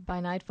you. By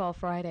nightfall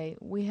Friday,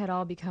 we had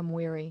all become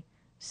weary.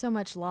 So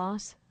much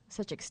loss,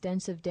 such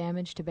extensive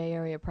damage to Bay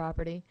Area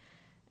property,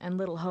 and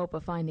little hope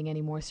of finding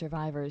any more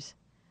survivors.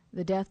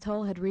 The death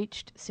toll had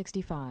reached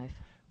 65.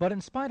 But in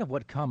spite of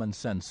what common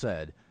sense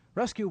said,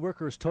 rescue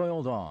workers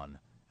toiled on,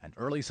 and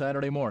early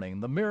Saturday morning,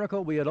 the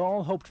miracle we had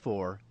all hoped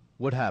for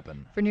would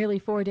happen. For nearly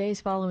 4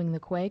 days following the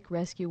quake,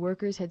 rescue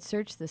workers had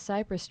searched the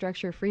Cypress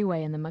Structure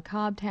Freeway in the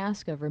macabre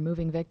task of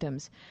removing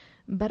victims.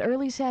 But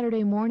early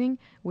Saturday morning,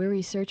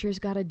 weary searchers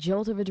got a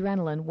jolt of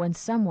adrenaline when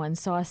someone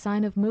saw a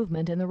sign of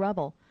movement in the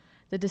rubble.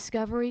 The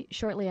discovery,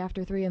 shortly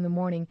after 3 in the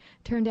morning,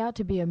 turned out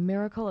to be a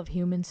miracle of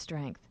human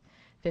strength.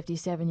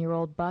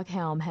 57-year-old Buck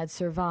Helm had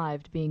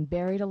survived being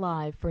buried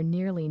alive for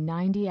nearly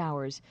 90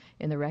 hours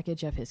in the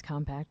wreckage of his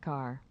compact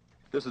car.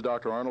 This is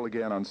Dr. Arnold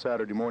again on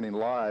Saturday Morning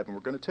Live, and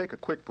we're going to take a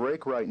quick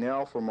break right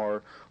now from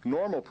our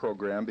normal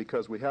program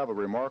because we have a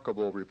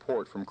remarkable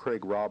report from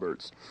Craig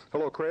Roberts.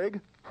 Hello, Craig.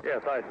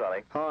 Yes, hi,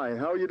 Sonny. Hi,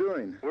 how are you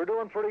doing? We're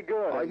doing pretty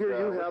good. I hear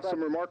you have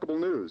some remarkable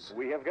news.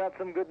 We have got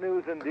some good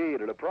news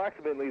indeed. At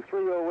approximately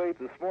 3:08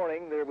 this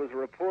morning, there was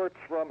reports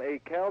from a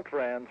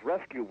Caltrans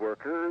rescue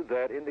worker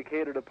that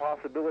indicated a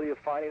possibility of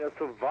finding a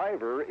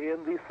survivor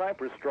in the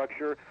Cypress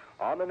structure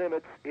on the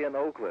Nimitz in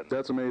Oakland.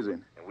 That's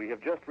amazing. And we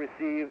have just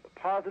received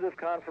positive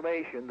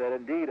confirmation that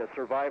indeed a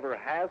survivor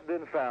has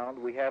been found.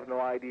 We have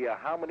no idea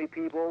how many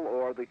people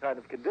or the kind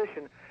of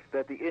condition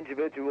that the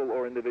individual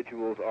or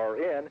individuals are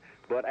in,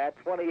 but at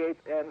 28th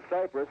and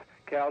Cypress,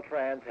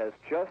 Caltrans has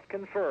just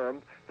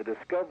confirmed the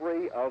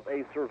discovery of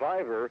a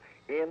survivor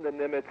in the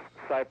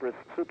Nimitz-Cypress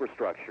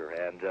superstructure.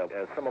 And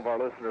as some of our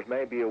listeners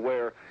may be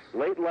aware,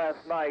 late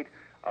last night,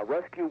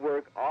 rescue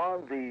work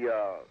on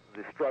the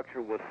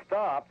structure was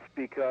stopped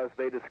because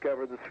they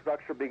discovered the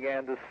structure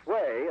began to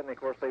sway, and of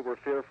course they were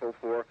fearful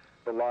for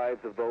the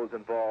lives of those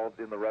involved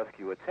in the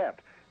rescue attempt.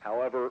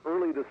 However,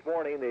 early this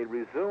morning they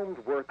resumed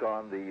work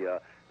on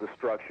the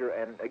structure,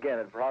 and again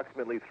at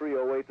approximately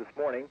 3:08 this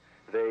morning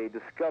they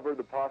discovered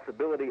the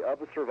possibility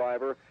of a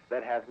survivor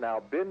that has now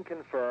been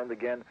confirmed.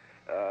 Again,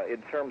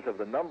 in terms of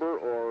the number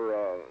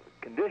or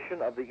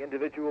condition of the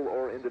individual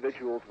or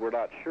individuals, we're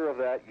not sure of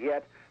that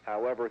yet.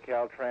 However,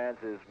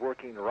 Caltrans is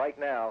working right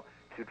now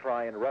to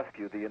try and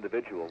rescue the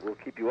individual. We'll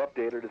keep you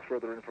updated as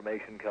further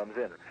information comes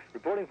in.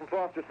 Reporting from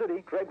Foster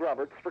City, Craig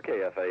Roberts for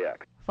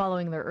KFAX.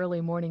 Following their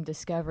early morning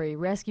discovery,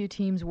 rescue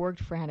teams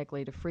worked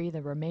frantically to free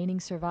the remaining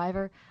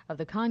survivor of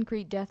the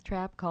concrete death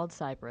trap called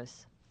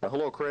Cypress.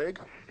 Hello, Craig.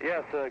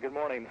 Yes, good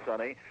morning,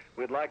 Sonny.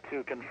 We'd like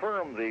to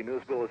confirm the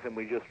news bulletin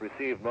we just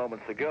received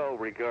moments ago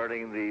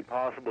regarding the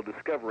possible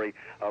discovery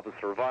of a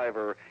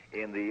survivor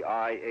in the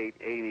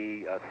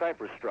I-880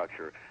 Cypress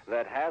structure.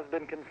 That has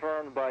been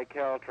confirmed by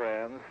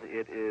Caltrans.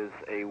 It is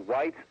a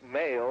white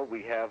male.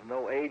 We have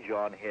no age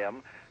on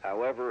him.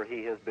 However,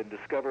 he has been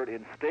discovered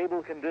in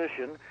stable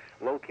condition,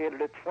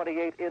 located at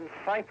 28 in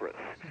Cypress.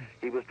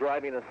 He was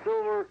driving a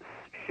silver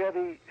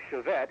Chevy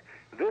Chevette.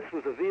 This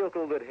was a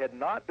vehicle that had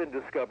not been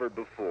discovered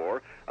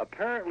before.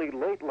 Apparently,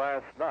 late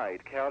last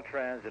night,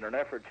 Caltrans, in an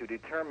effort to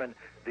determine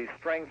the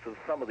strength of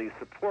some of these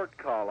support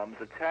columns,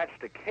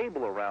 attached a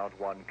cable around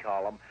one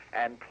column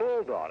and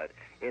pulled on it.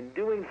 In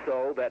doing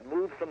so, that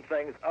moved some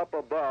things up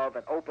above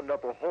and opened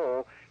up a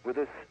hole where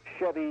this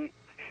Chevy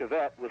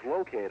Chevette was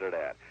located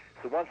at.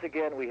 So once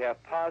again, we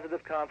have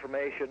positive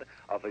confirmation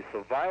of a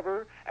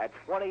survivor at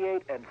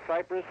 28 and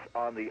Cypress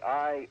on the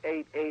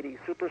I-880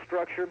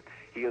 superstructure.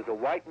 He is a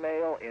white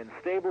male in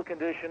stable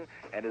condition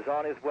and is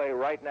on his way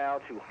right now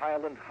to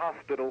Highland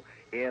Hospital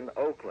in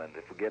Oakland.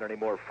 If we get any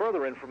more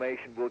further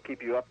information, we'll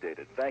keep you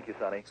updated. Thank you,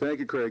 Sonny. Thank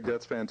you, Craig.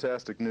 That's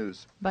fantastic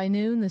news. By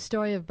noon, the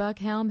story of Buck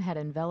Helm had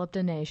enveloped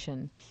a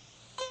nation.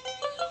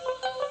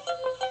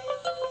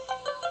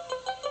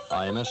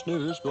 IMS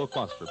News, Bill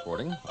Klotz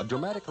reporting. A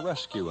dramatic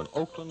rescue in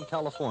Oakland,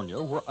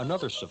 California, where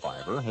another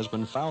survivor has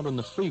been found in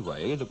the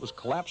freeway that was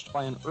collapsed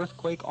by an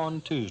earthquake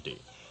on Tuesday.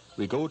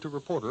 We go to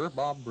reporter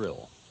Bob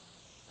Brill.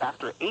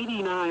 After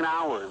 89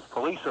 hours,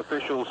 police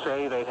officials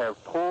say they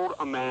have pulled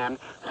a man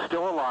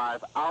still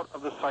alive out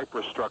of the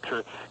Cypress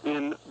structure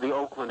in the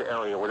Oakland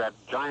area where that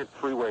giant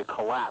freeway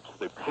collapsed.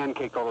 They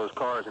pancaked all those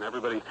cars and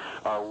everybody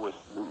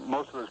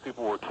most of those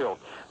people were killed.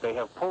 They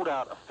have pulled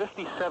out a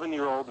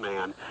 57-year-old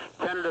man,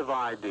 tentative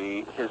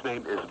ID. His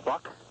name is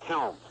Buck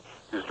Helms.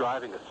 He's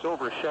driving a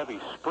silver Chevy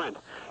Sprint,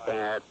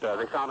 and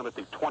they found him at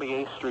the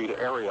 28th Street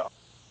area.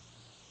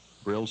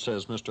 Brill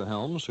says Mr.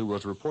 Helms, who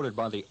was reported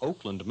by the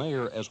Oakland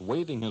mayor as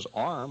waving his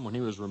arm when he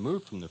was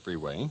removed from the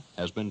freeway,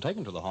 has been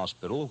taken to the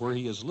hospital where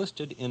he is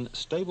listed in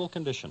stable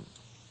condition.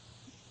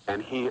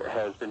 And he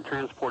has been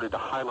transported to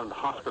Highland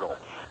Hospital.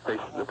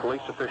 The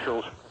police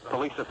officials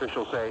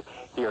say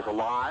he is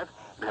alive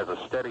and has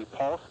a steady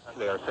pulse.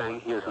 They are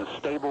saying he is in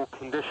stable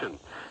condition.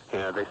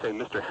 They say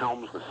Mr.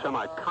 Helms was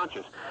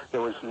semi-conscious.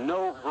 There was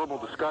no verbal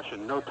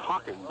discussion, no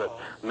talking, but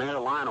Mayor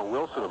Lionel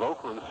Wilson of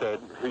Oakland said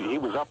he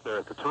was up there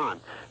at the time,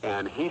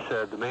 and he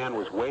said the man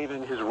was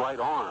waving his right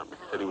arm. He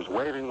said he was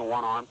waving the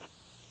one arm.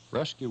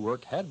 Rescue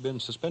work had been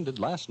suspended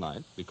last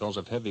night because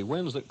of heavy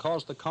winds that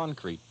caused the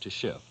concrete to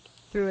shift.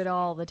 Through it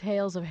all, the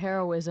tales of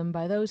heroism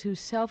by those who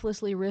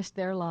selflessly risked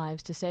their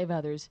lives to save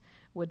others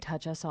would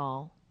touch us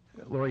all.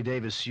 Laurie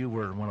Davis, you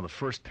were one of the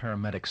first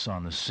paramedics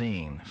on the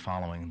scene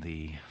following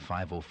the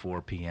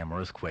 5:04 p.m.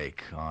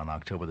 earthquake on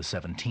October the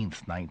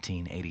 17th,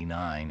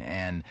 1989.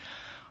 And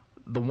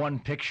the one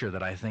picture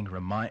that I think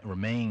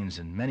remains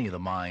in many of the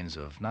minds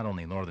of not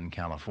only Northern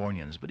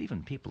Californians, but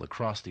even people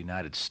across the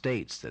United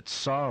States that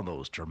saw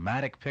those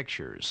dramatic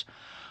pictures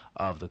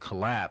of the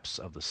collapse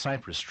of the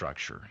Cypress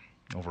structure.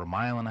 Over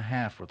 1.5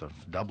 miles worth of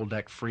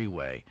double-deck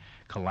freeway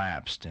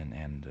collapsed,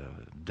 and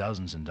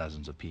dozens and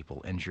dozens of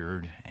people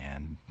injured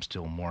and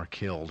still more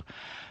killed.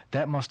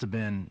 That must have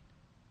been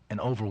an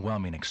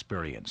overwhelming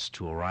experience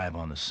to arrive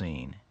on the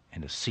scene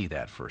and to see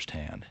that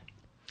firsthand.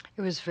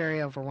 It was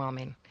very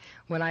overwhelming.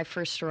 When I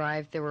first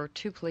arrived, there were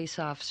 2 police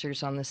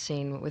officers on the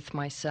scene with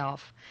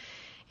myself.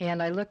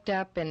 And I looked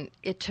up, and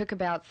it took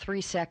about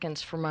 3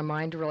 seconds for my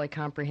mind to really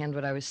comprehend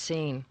what I was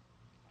seeing.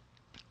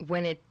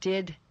 When it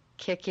did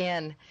kick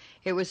in,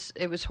 it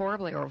was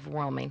horribly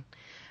overwhelming.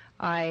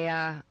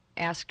 I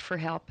asked for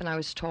help, and I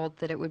was told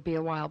that it would be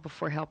a while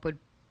before help would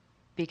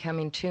be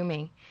coming to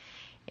me.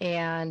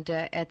 And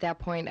at that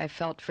point, I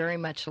felt very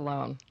much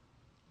alone.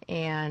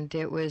 And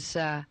it was,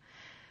 I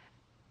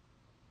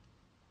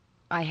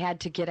had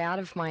to get out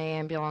of my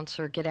ambulance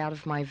or get out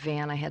of my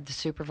van. I had the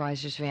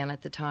supervisor's van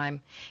at the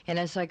time. And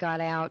as I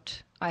got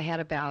out, I had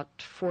about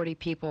 40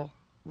 people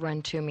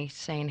run to me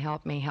saying,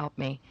 "Help me, help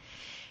me."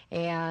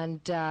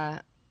 And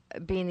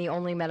being the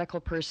only medical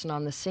person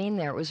on the scene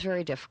there, it was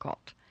very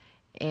difficult.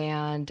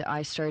 And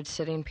I started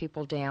sitting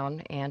people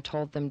down and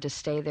told them to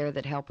stay there,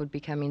 that help would be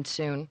coming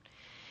soon.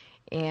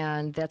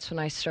 And that's when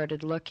I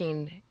started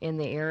looking in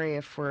the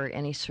area for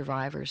any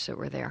survivors that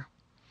were there.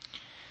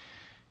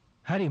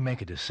 How do you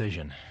make a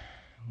decision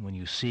when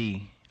you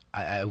see,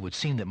 I would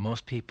seem that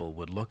most people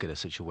would look at a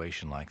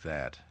situation like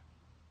that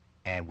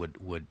and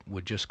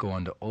would just go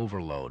into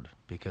overload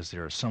because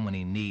there are so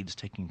many needs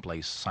taking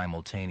place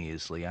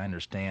simultaneously. I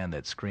understand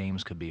that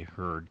screams could be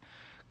heard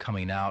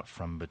coming out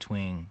from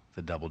between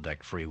the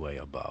double-deck freeway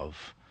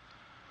above.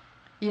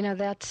 You know,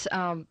 that's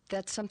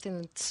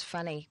something that's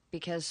funny,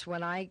 because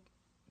when I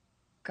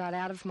got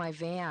out of my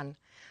van,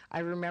 I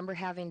remember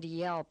having to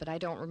yell, but I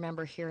don't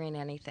remember hearing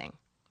anything.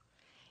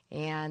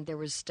 And there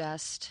was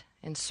dust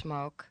and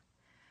smoke.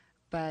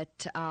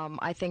 But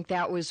I think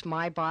that was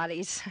my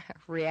body's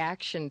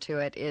reaction to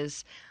it,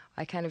 is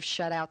I kind of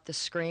shut out the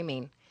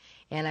screaming,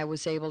 and I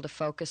was able to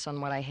focus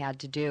on what I had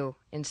to do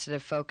instead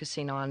of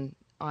focusing on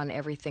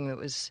everything that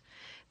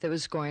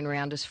was going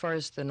around as far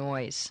as the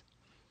noise.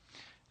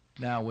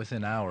 Now,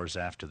 within hours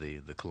after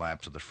the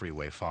collapse of the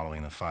freeway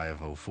following the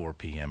 5:04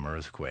 p.m.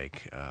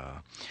 earthquake,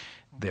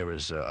 there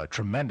was a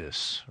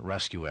tremendous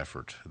rescue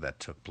effort that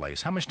took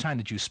place. How much time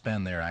did you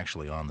spend there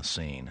actually on the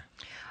scene?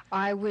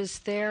 I was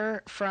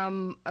there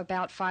from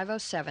about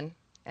 5:07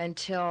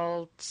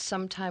 until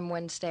sometime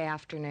Wednesday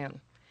afternoon.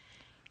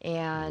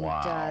 And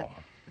wow.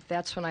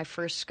 That's when I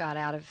first got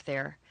out of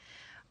there.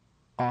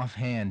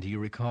 Offhand, do you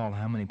recall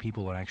how many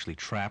people were actually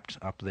trapped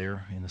up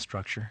there in the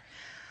structure?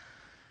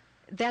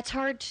 That's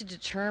hard to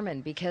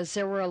determine, because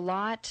there were a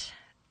lot.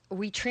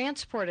 We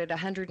transported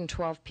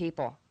 112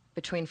 people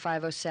between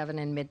 5:07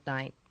 and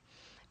midnight.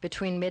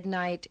 Between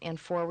midnight and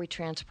 4, we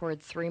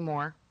transported 3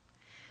 more.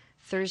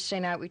 Thursday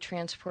night, we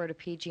transported a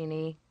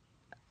PG&E,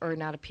 or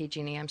not a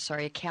PG&E, I'm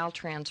sorry, a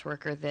Caltrans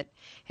worker that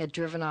had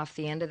driven off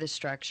the end of the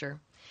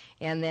structure.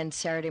 And then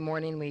Saturday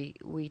morning,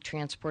 we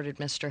transported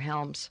Mr.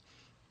 Helms.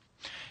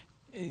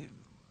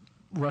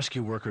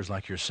 Rescue workers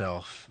like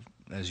yourself,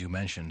 as you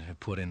mentioned, have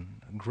put in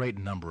a great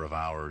number of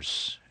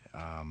hours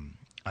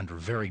under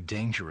very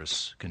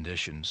dangerous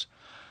conditions.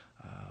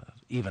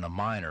 Even a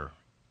minor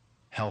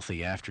healthy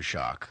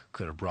aftershock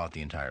could have brought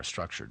the entire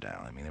structure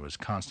down. I mean, there was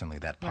constantly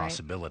that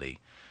possibility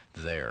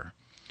there.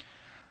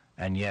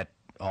 And yet,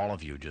 all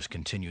of you just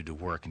continued to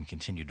work and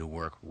continued to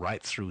work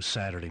right through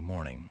Saturday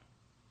morning.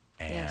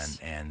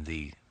 And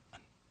the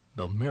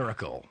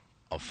miracle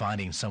of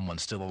finding someone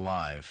still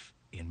alive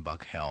in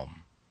Buck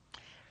Helm.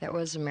 That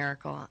was a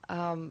miracle.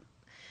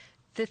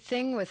 The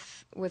thing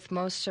with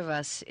most of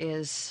us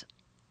is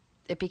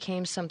it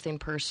became something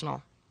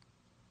personal.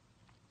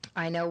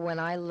 I know when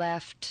I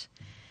left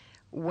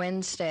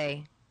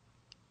Wednesday,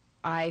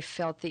 I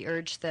felt the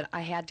urge that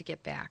I had to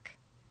get back.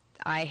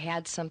 I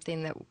had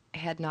something that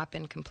had not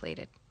been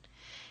completed.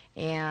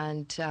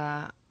 And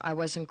I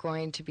wasn't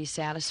going to be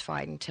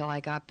satisfied until I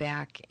got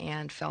back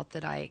and felt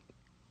that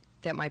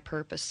my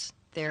purpose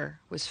there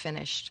was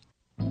finished.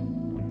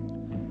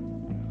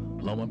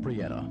 Loma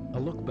Prieta, a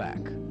look back.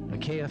 A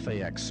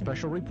KFAX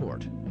special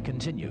report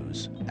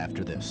continues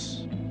after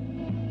this.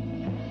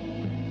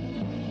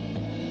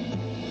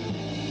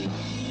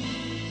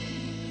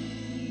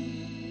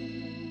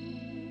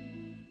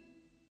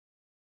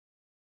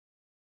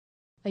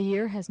 A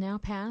year has now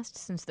passed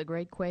since the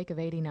Great Quake of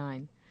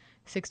 '89.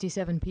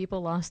 67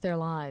 people lost their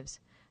lives.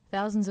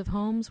 Thousands of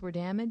homes were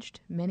damaged,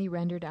 many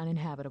rendered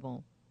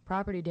uninhabitable.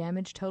 Property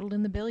damage totaled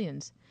in the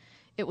billions.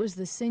 It was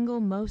the single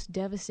most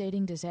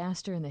devastating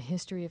disaster in the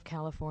history of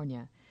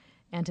California.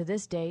 And to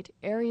this date,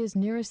 areas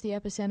nearest the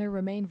epicenter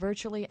remain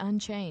virtually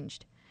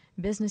unchanged.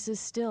 Businesses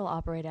still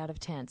operate out of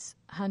tents.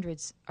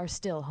 Hundreds are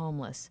still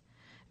homeless.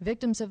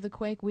 Victims of the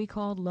quake we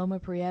called Loma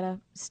Prieta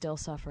still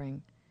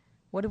suffering.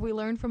 What have we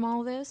learned from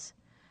all this?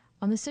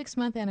 On the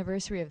 6-month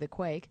anniversary of the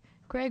quake,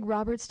 Craig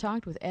Roberts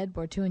talked with Ed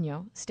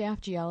Bortuño, staff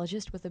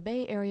geologist with the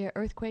Bay Area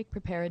Earthquake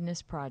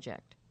Preparedness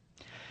Project.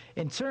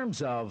 In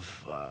terms of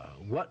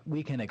what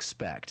we can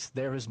expect,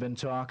 there has been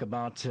talk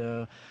about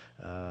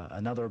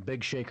another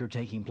big shaker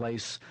taking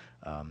place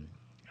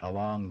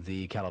along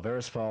the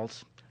Calaveras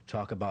Fault,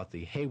 talk about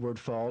the Hayward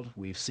Fault.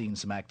 We've seen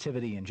some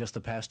activity in just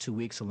the past 2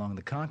 weeks along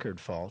the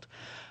Concord Fault.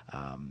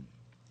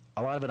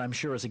 A lot of it, I'm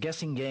sure, is a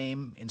guessing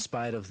game in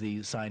spite of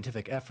the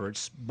scientific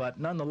efforts, but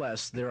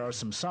nonetheless, there are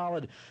some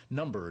solid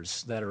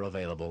numbers that are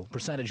available,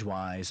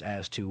 percentage-wise,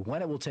 as to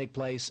when it will take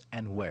place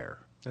and where.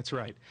 That's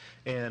right.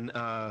 And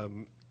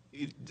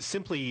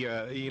simply,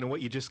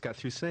 what you just got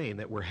through saying,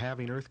 that we're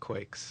having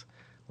earthquakes.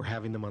 We're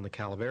having them on the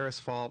Calaveras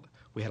Fault.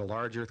 We had a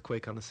large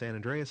earthquake on the San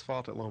Andreas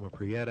Fault at Loma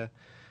Prieta.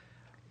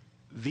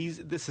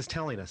 This is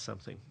telling us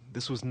something.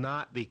 This was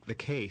not the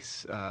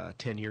case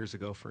 10 years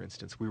ago, for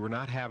instance. We were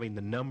not having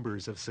the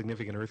numbers of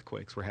significant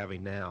earthquakes we're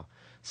having now.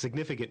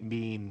 Significant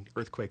being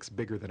earthquakes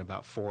bigger than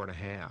about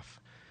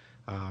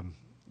 4.5.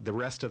 The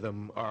rest of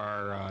them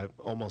are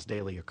almost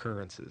daily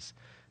occurrences.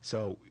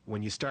 So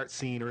when you start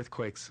seeing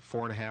earthquakes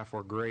 4.5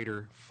 or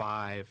greater,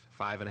 5,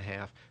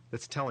 5.5,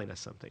 that's telling us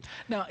something.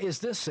 Now, is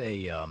this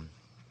a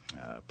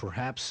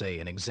perhaps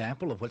an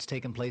example of what's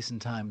taken place in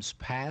times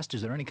past?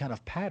 Is there any kind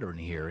of pattern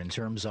here in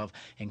terms of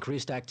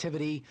increased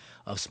activity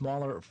of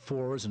smaller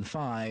 4s and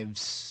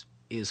 5s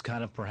is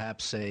kind of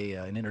perhaps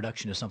an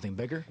introduction to something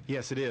bigger?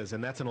 Yes, it is,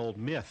 and that's an old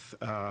myth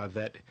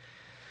that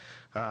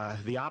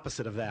the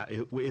opposite of that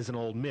is an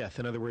old myth.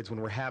 In other words, when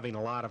we're having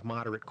a lot of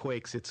moderate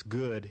quakes, it's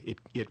good.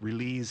 It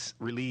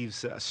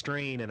relieves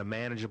strain in a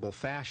manageable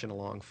fashion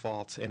along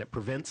faults, and it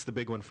prevents the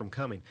big one from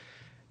coming.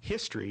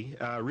 History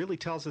really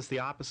tells us the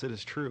opposite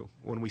is true.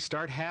 When we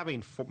start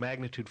having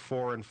magnitude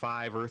 4 and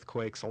 5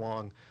 earthquakes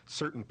along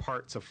certain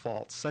parts of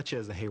faults, such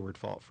as the Hayward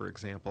Fault, for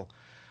example,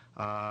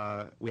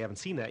 we haven't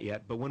seen that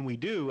yet, but when we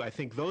do, I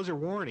think those are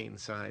warning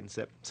signs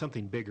that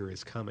something bigger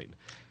is coming,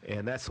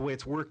 and that's the way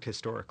it's worked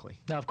historically.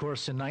 Now, of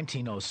course, in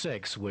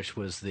 1906, which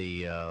was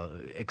the,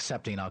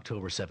 excepting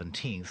October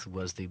 17th,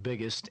 was the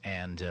biggest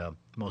and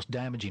most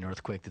damaging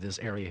earthquake that this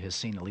area has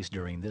seen, at least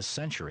during this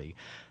century.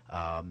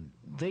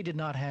 They did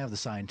not have the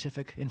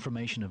scientific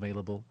information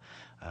available.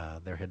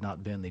 There had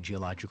not been the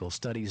geological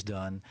studies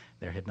done.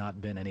 There had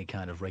not been any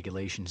kind of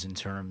regulations in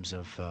terms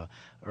of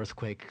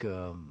earthquake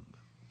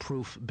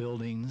proof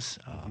buildings,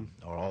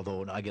 or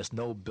although I guess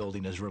no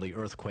building is really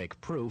earthquake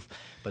proof,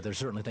 but there's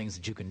certainly things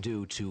that you can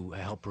do to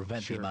help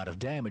prevent the amount of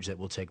damage that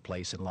will take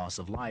place and loss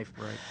of life.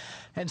 Right.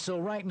 And so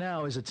right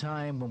now is a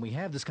time when we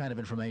have this kind of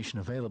information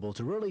available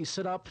to really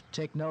sit up,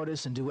 take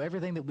notice, and do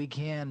everything that we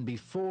can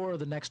before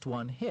the next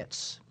one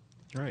hits.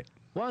 Right.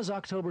 Was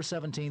October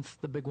 17th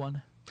the big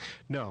one?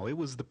 No, it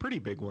was the pretty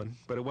big one,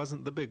 but it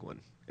wasn't the big one.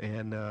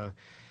 And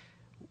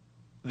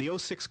the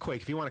 06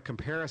 quake, if you want a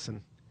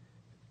comparison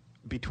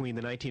between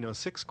the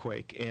 1906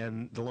 quake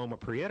and the Loma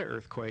Prieta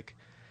earthquake,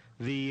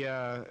 the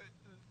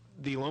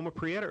Loma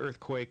Prieta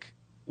earthquake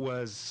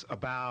was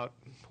about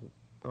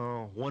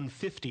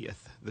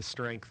 1/50th the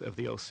strength of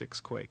the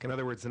 06 quake. In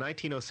other words, the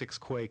 1906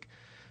 quake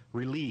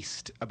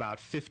released about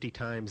 50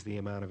 times the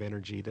amount of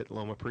energy that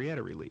Loma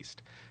Prieta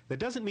released. That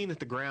doesn't mean that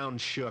the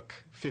ground shook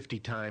 50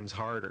 times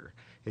harder.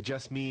 It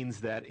just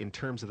means that in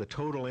terms of the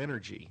total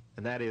energy,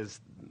 and that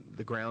is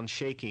the ground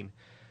shaking,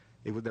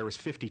 there was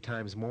 50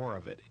 times more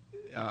of it.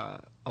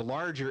 A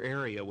larger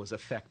area was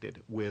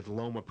affected with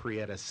Loma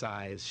Prieta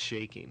size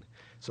shaking.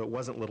 So it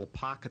wasn't little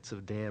pockets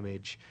of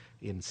damage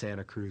in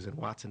Santa Cruz and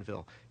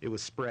Watsonville. It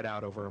was spread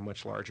out over a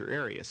much larger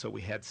area. So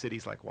we had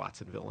cities like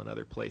Watsonville and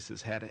other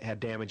places had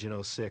damage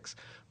in 06.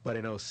 But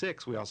in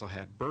 06, we also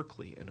had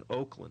Berkeley and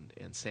Oakland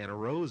and Santa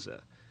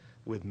Rosa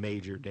with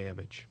major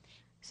damage.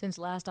 Since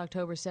last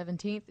October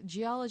 17th,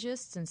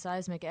 geologists and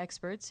seismic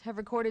experts have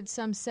recorded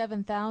some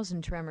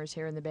 7,000 tremors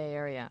here in the Bay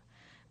Area.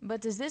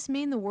 But does this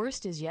mean the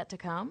worst is yet to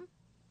come?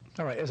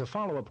 All right, as a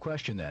follow-up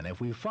question then, if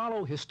we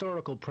follow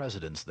historical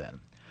precedents then,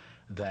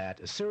 that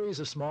a series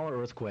of smaller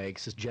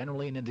earthquakes is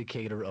generally an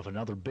indicator of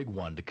another big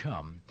one to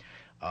come.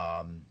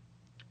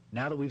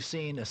 Now that we've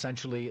seen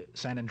essentially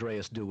San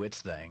Andreas do its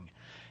thing,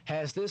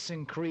 has this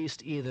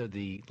increased either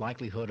the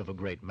likelihood of a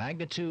great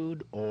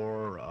magnitude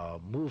or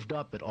moved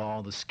up at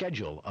all the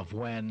schedule of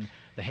when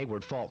the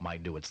Hayward Fault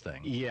might do its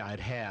thing? Yeah, it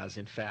has,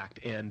 in fact.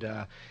 And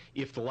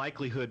if the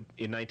likelihood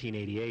in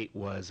 1988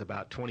 was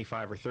about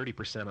 25 or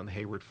 30% on the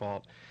Hayward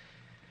Fault,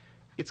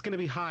 it's going to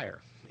be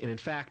higher. And in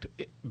fact,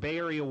 Bay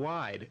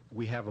Area-wide,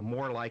 we have a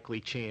more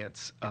likely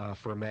chance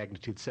for a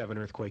magnitude 7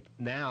 earthquake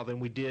now than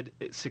we did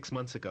 6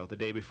 months ago, the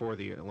day before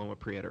the Loma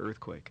Prieta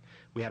earthquake.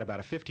 We had about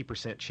a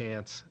 50%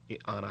 chance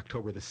on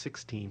October the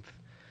 16th,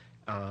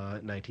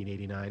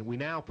 1989. We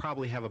now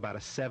probably have about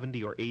a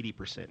 70 or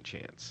 80%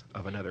 chance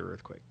of another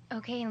earthquake.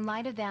 Okay, in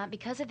light of that,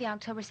 because of the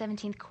October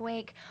 17th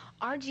quake,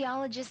 are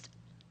geologists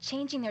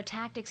changing their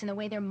tactics in the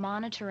way they're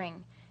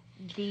monitoring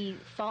the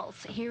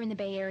faults here in the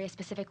Bay Area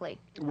specifically?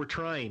 We're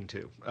trying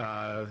to.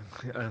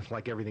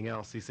 Like everything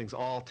else, these things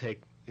all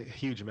take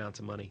huge amounts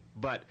of money.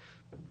 But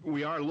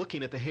we are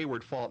looking at the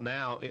Hayward Fault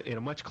now in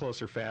a much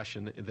closer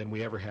fashion than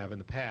we ever have in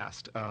the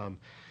past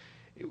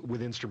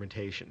with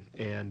instrumentation.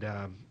 And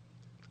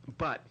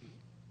but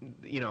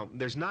you know,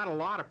 there's not a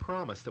lot of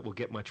promise that we'll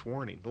get much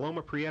warning. The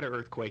Loma Prieta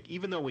earthquake,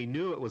 even though we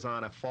knew it was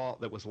on a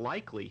fault that was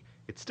likely,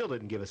 it still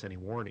didn't give us any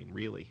warning,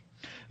 really.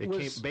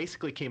 It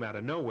basically came out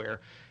of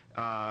nowhere.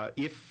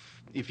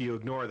 If you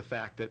ignore the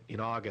fact that in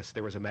August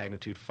there was a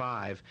magnitude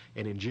 5,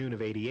 and in June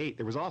of '88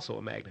 there was also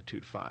a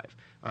magnitude 5.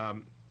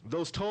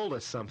 Those told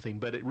us something,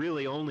 but it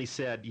really only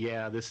said,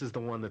 yeah, this is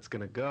the one that's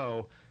going to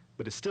go,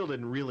 but it still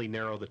didn't really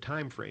narrow the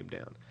time frame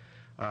down.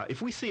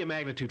 If we see a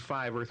magnitude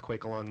 5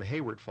 earthquake along the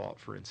Hayward Fault,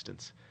 for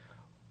instance,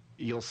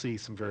 you'll see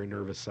some very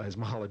nervous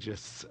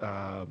seismologists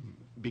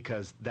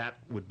because that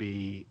would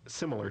be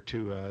similar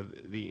to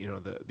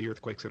the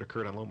earthquakes that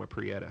occurred on Loma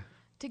Prieta.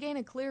 To gain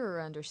a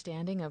clearer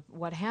understanding of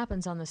what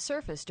happens on the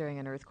surface during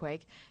an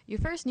earthquake, you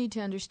first need to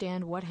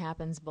understand what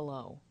happens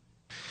below.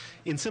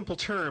 In simple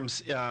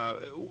terms,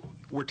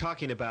 we're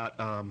talking about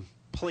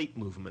plate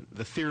movement,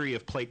 the theory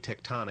of plate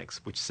tectonics,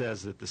 which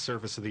says that the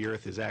surface of the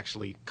Earth is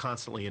actually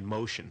constantly in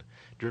motion,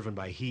 driven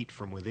by heat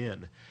from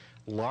within.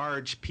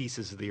 large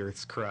pieces of the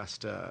Earth's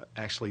crust,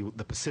 actually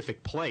the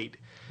Pacific Plate,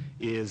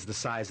 is the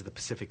size of the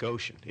Pacific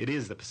Ocean. It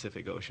is the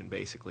Pacific Ocean,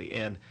 basically.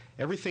 And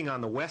everything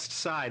on the west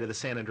side of the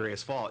San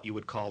Andreas Fault you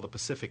would call the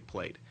Pacific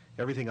Plate.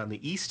 Everything on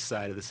the east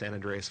side of the San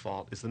Andreas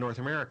Fault is the North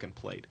American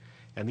Plate.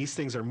 And these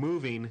things are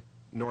moving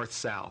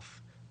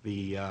north-south.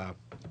 The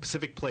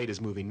Pacific Plate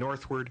is moving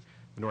northward.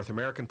 The North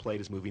American Plate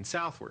is moving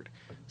southward.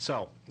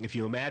 So if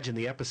you imagine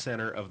the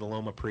epicenter of the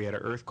Loma Prieta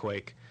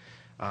earthquake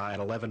at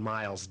 11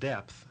 miles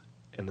depth,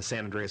 and the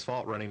San Andreas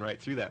Fault running right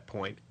through that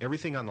point,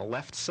 everything on the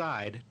left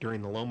side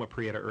during the Loma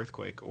Prieta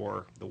earthquake,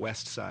 or the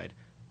west side,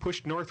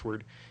 pushed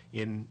northward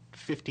in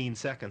 15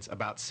 seconds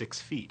about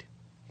 6 feet,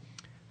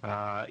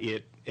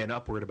 and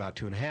upward about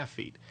 2.5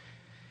 feet.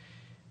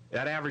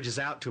 That averages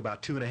out to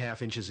about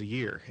 2.5 inches a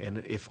year,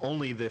 and if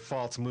only the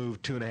faults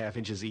moved 2.5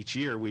 inches each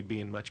year, we'd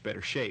be in much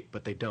better shape,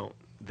 but they don't.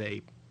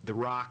 The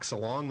rocks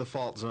along the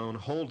fault zone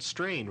hold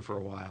strain for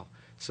a while,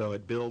 so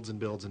it builds and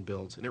builds and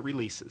builds, and it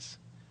releases.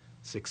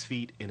 6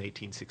 feet in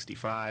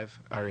 1865,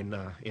 or in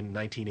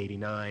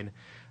 1989,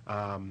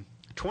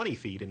 20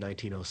 feet in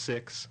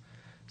 1906.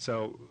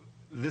 So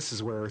this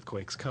is where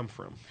earthquakes come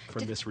from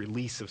this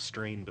release of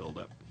strain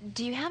buildup.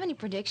 Do you have any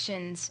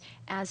predictions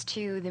as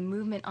to the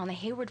movement on the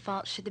Hayward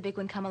Fault should the big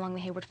one come along the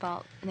Hayward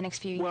Fault in the next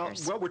few years? Well,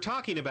 what we're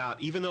talking about,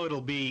 even though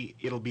it'll be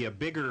a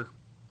bigger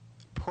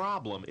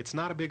problem, it's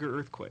not a bigger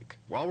earthquake.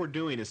 All we're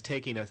doing is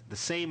taking the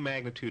same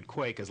magnitude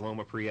quake as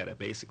Loma Prieta,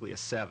 basically a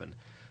 7,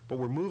 but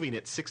we're moving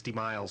it 60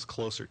 miles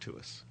closer to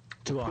us.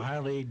 To a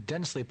highly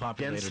densely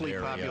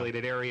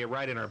populated area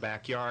right in our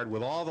backyard,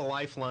 with all the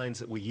lifelines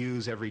that we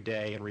use every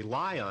day and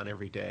rely on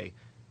every day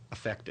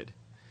affected.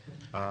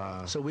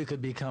 So we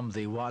could become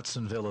the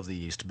Watsonville of the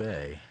East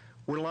Bay.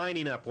 We're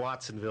lining up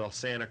Watsonville,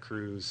 Santa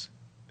Cruz,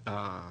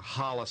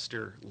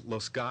 Hollister,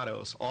 Los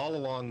Gatos, all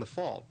along the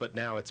fault, but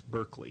now it's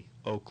Berkeley,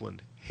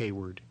 Oakland,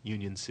 Hayward,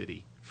 Union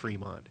City,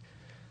 Fremont.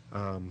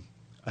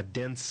 A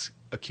dense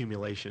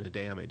accumulation of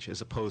damage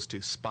as opposed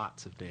to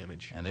spots of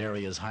damage. And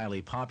areas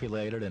highly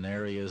populated and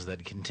areas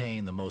that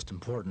contain the most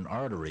important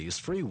arteries,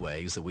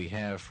 freeways that we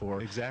have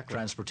for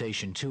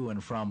transportation to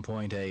and from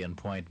point A and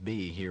point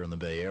B here in the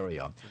Bay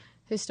Area.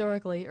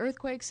 Historically,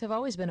 earthquakes have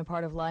always been a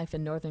part of life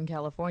in Northern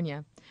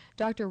California.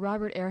 Dr.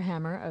 Robert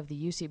Ehrhammer of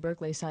the UC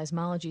Berkeley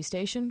Seismology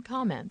Station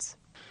comments.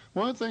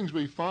 One of the things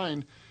we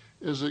find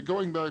is that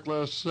going back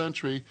last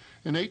century,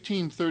 in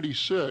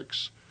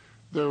 1836,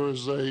 there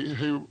was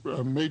a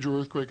major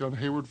earthquake on the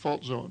Hayward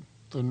Fault Zone,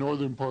 the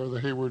northern part of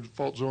the Hayward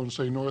Fault Zone,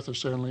 say north of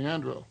San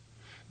Leandro.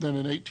 Then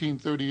in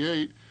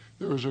 1838,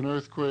 there was an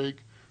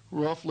earthquake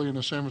roughly in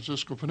the San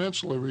Francisco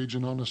Peninsula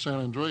region on the San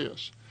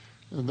Andreas.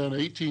 And then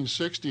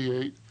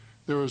 1868,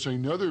 there was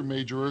another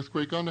major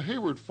earthquake on the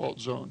Hayward Fault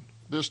Zone,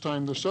 this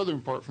time the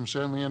southern part from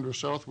San Leandro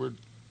southward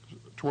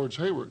towards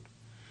Hayward.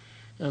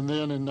 And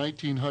then in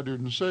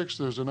 1906,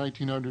 there's a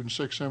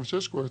 1906 San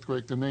Francisco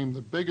earthquake, the name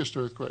the biggest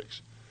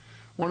earthquakes.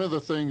 One of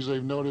the things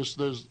they've noticed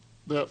is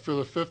that for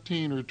the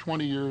 15 or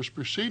 20 years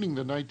preceding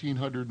the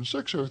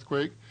 1906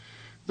 earthquake,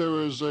 there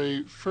was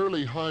a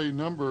fairly high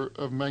number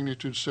of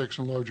magnitude 6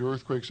 and larger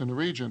earthquakes in the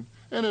region,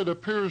 and it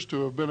appears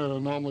to have been an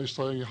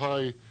anomalously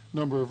high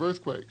number of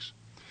earthquakes.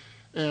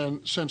 And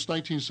since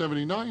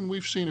 1979,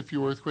 we've seen a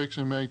few earthquakes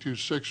in magnitude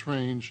 6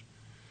 range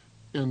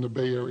in the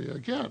Bay Area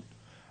again.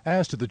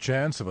 As to the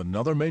chance of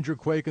another major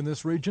quake in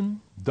this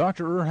region,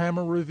 Dr.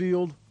 Ehrhammer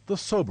revealed the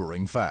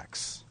sobering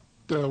facts.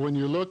 When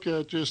you look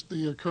at just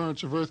the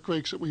occurrence of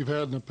earthquakes that we've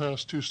had in the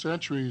past 2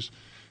 centuries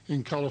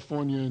in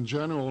California in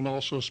general, and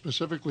also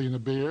specifically in the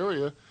Bay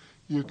Area,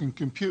 you can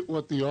compute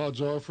what the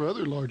odds are for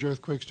other large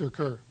earthquakes to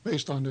occur,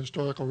 based on the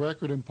historical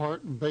record in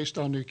part, and based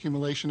on the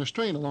accumulation of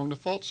strain along the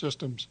fault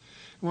systems.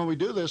 And when we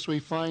do this, we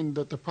find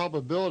that the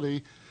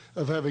probability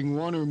of having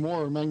one or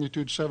more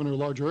magnitude 7 or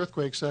larger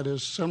earthquakes, that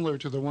is similar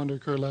to the one that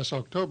occurred last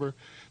October,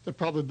 the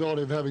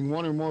probability of having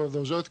one or more of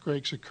those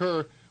earthquakes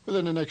occur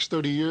within the next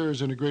 30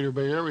 years in the greater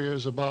Bay Area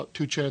is about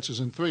 2 chances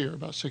in 3, or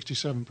about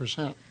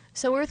 67%.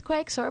 So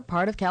earthquakes are a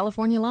part of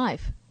California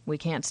life. We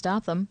can't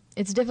stop them.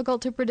 It's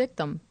difficult to predict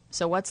them.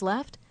 So what's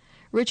left?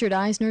 Richard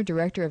Eisner,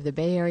 director of the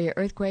Bay Area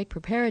Earthquake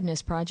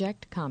Preparedness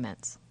Project,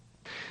 comments.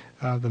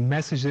 The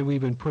message that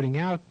we've been putting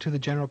out to the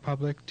general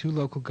public, to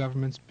local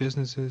governments,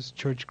 businesses,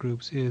 church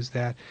groups, is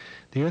that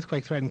the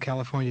earthquake threat in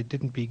California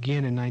didn't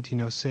begin in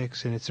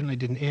 1906, and it certainly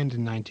didn't end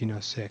in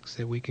 1906,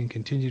 that we can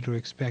continue to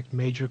expect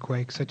major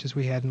quakes such as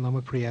we had in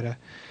Loma Prieta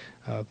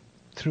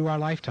through our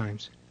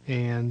lifetimes,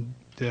 and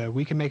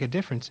we can make a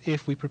difference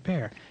if we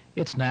prepare.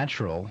 It's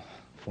natural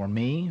for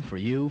me, for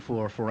you,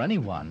 for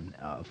anyone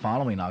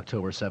following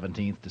October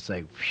 17th to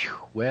say, phew,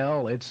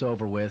 well, it's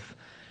over with.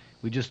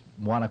 We just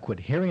want to quit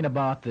hearing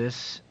about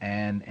this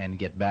and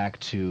get back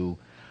to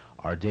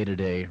our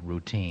day-to-day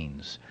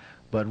routines.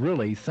 But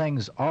really,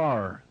 things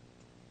are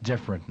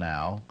different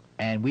now,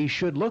 and we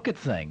should look at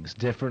things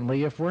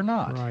differently if we're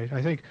not. Right.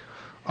 I think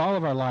all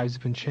of our lives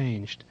have been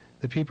changed.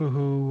 The people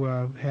who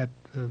had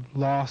the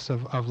loss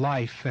of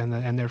life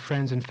and their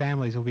friends and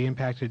families will be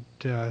impacted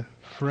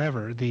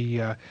forever.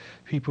 The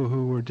people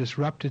who were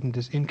disrupted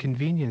and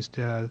inconvenienced,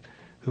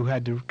 who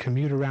had to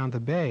commute around the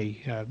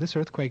bay. This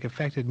earthquake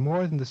affected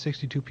more than the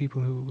 62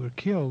 people who were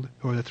killed,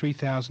 or the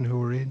 3,000 who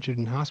were injured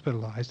and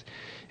hospitalized.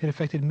 It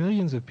affected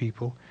millions of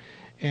people,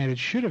 and it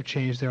should have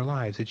changed their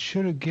lives. It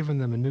should have given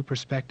them a new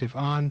perspective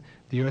on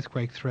the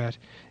earthquake threat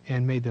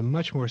and made them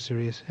much more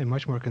serious and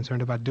much more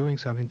concerned about doing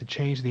something to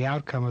change the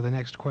outcome of the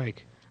next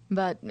quake.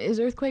 But is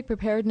earthquake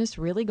preparedness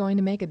really going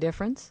to make a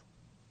difference?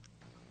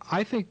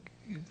 I think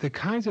the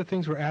kinds of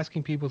things we're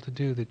asking people to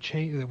do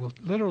that will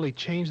literally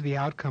change the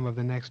outcome of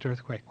the next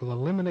earthquake, will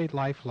eliminate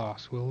life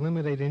loss, will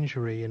eliminate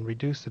injury, and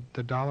reduce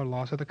the dollar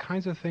loss, are the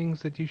kinds of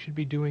things that you should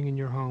be doing in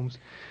your homes.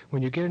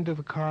 When you get into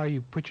the car,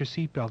 you put your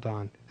seatbelt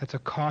on. That's a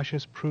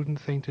cautious, prudent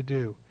thing to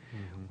do.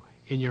 Mm-hmm.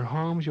 In your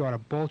homes, you ought to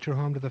bolt your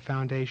home to the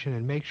foundation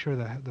and make sure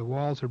the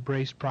walls are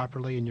braced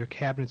properly and your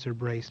cabinets are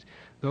braced.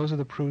 Those are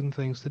the prudent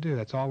things to do.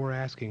 That's all we're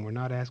asking. We're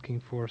not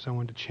asking for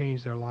someone to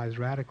change their lives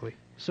radically.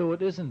 So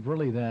it isn't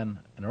really then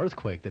an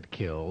earthquake that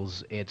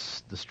kills,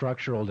 it's the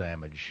structural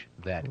damage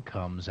that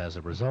comes as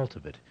a result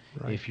of it.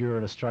 Right. If you're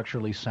in a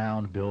structurally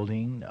sound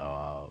building,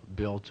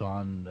 built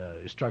on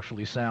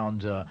structurally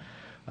sound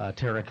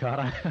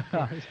terracotta,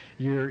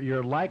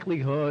 your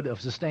likelihood of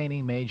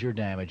sustaining major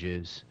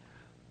damages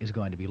is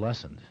going to be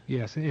lessened.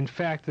 Yes, in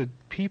fact, the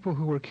people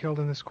who were killed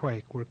in this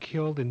quake were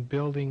killed in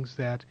buildings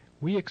that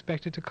we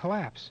expected to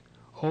collapse.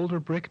 Older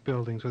brick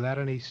buildings without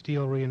any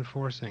steel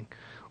reinforcing.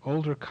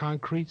 Older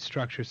concrete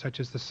structures such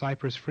as the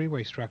Cypress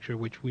Freeway structure,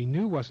 which we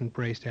knew wasn't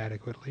braced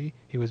adequately.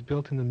 It was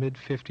built in the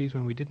mid-50s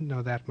when we didn't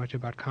know that much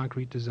about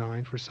concrete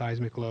design for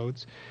seismic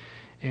loads.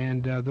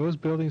 And those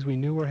buildings we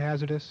knew were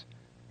hazardous.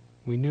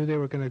 We knew they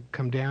were going to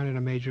come down in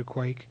a major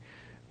quake.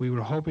 We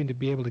were hoping to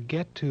be able to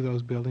get to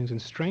those buildings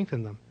and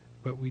strengthen them,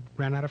 but we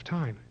ran out of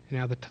time.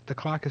 Now the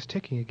clock is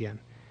ticking again.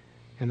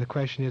 And the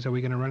question is, are we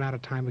going to run out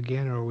of time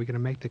again, or are we going to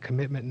make the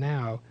commitment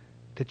now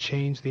to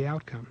change the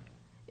outcome?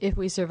 If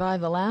we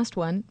survive the last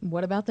one,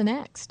 what about the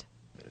next?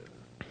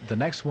 The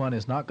next one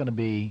is not going to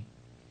be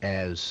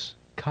as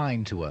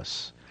kind to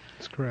us.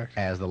 That's correct.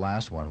 As the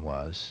last one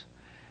was.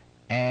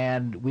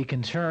 And we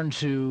can turn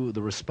to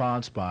the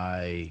response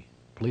by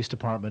police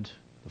department,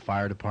 the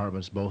fire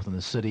departments, both in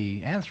the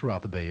city and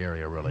throughout the Bay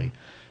Area, really.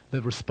 Mm-hmm.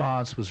 The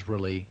response was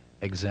really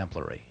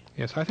exemplary.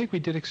 Yes, I think we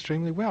did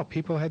extremely well.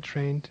 People had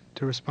trained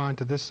to respond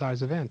to this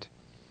size event.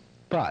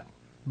 But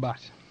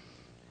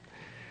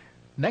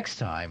next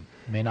time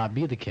may not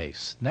be the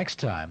case. Next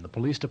time, the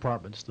police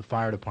departments, the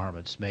fire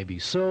departments may be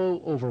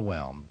so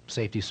overwhelmed,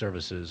 safety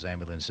services,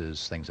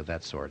 ambulances, things of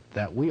that sort,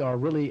 that we are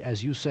really,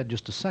 as you said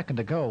just a second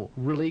ago,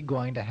 really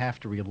going to have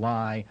to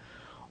rely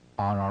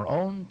on our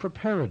own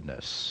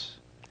preparedness.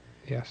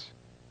 Yes.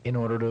 In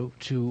order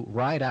to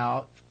ride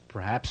out,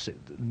 perhaps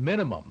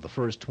minimum, the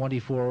first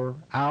 24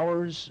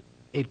 hours.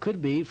 It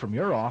could be from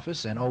your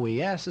office and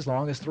OES as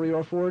long as 3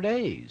 or 4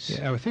 days.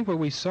 Yeah, I think what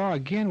we saw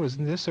again was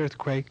in this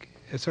earthquake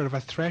sort of a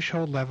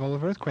threshold level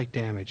of earthquake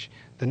damage.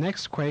 The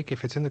next quake,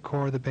 if it's in the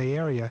core of the Bay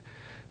Area,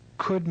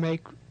 could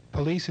make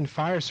police and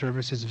fire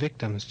services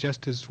victims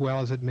just as well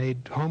as it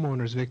made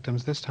homeowners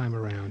victims this time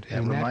around.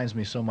 And it reminds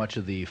me so much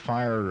of the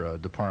fire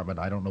department.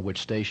 I don't know which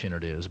station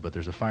it is, but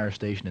there's a fire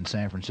station in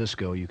San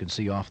Francisco you can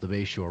see off the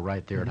Bay Shore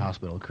right there at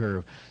Hospital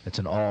Curve. It's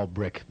an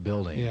all-brick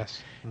building.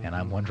 Yes. And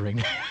I'm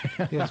wondering...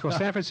 Yes, well,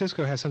 San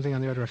Francisco has something on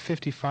the order of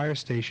 50 fire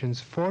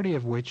stations, 40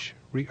 of which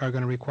are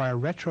going to require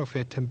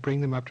retrofit to bring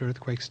them up to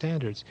earthquake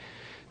standards.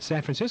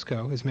 San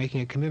Francisco is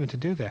making a commitment to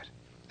do that.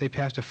 They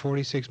passed a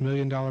 $46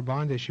 million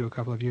bond issue a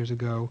couple of years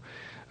ago.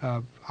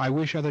 I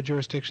wish other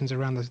jurisdictions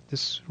around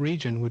this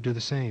region would do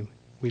the same.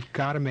 We've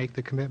got to make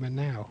the commitment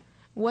now.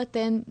 What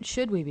then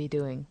should we be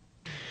doing?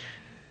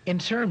 In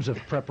terms of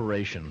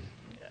preparation,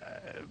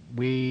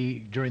 we,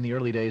 during the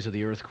early days of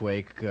the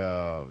earthquake,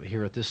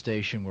 here at this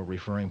station, we're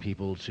referring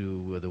people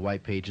to the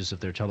white pages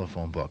of their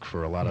telephone book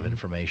for a lot of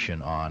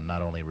information on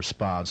not only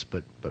response,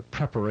 but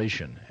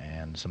preparation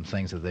and some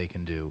things that they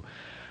can do.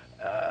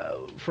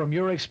 From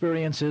your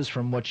experiences,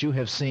 from what you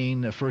have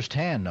seen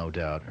firsthand, no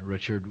doubt,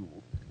 Richard,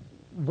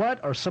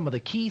 what are some of the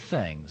key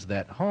things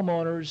that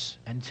homeowners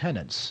and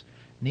tenants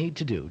need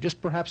to do?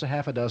 Just perhaps a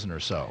half a dozen or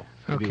so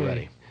to be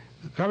ready.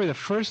 Probably the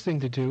first thing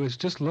to do is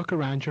just look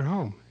around your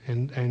home.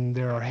 And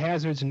there are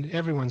hazards in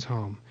everyone's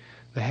home.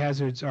 The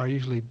hazards are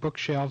usually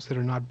bookshelves that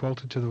are not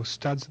bolted to those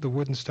studs, the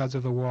wooden studs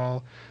of the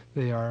wall.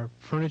 They are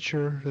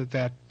furniture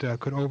that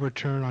could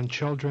overturn on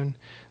children.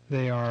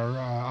 They are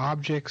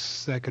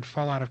objects that could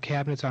fall out of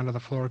cabinets onto the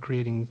floor,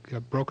 creating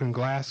broken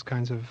glass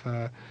kinds of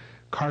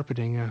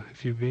carpeting,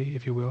 if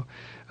you will.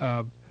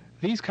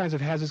 These kinds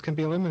of hazards can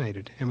be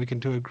eliminated, and we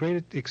can, to a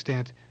great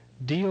extent,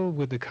 deal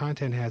with the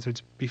content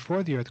hazards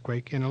before the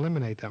earthquake and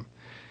eliminate them.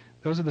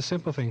 Those are the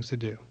simple things to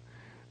do.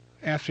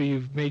 After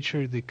you've made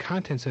sure the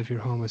contents of your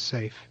home is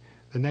safe,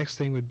 the next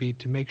thing would be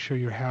to make sure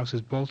your house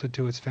is bolted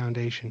to its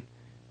foundation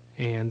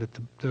and that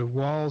the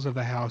walls of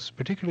the house,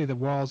 particularly the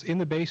walls in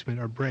the basement,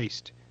 are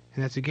braced.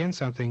 And that's, again,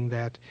 something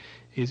that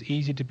is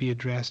easy to be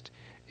addressed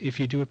if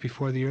you do it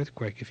before the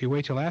earthquake. If you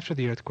wait till after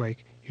the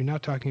earthquake, you're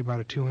not talking about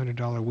a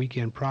 $200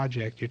 weekend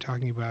project. You're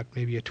talking about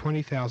maybe a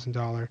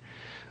 $20,000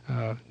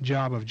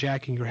 job of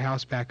jacking your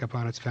house back up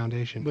on its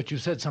foundation. But you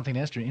said something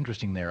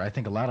interesting there. I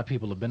think a lot of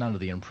people have been under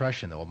the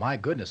impression that, well, my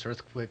goodness,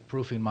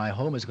 earthquake-proofing my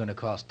home is going to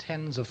cost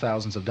tens of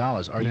thousands of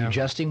dollars. Are you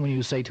jesting when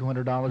you say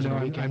 $200 in a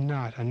weekend?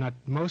 No, I'm not.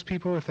 Most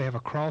people, if they have a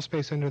crawl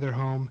space under their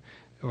home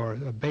or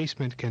a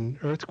basement, can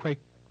earthquake,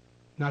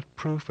 not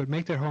proof, but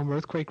make their home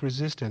earthquake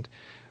resistant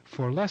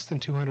for less than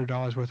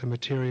 $200 worth of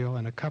material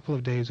and a couple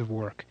of days of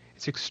work.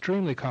 It's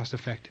extremely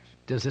cost-effective.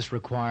 Does this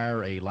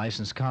require a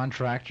licensed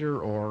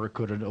contractor, or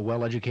could a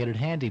well-educated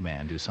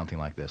handyman do something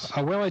like this?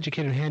 A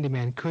well-educated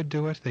handyman could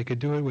do it. They could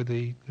do it with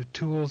the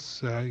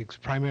tools,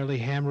 primarily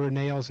hammer,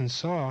 nails, and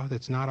saw.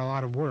 That's not a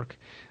lot of work.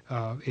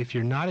 If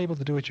you're not able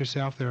to do it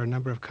yourself, there are a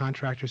number of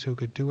contractors who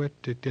could do it.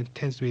 It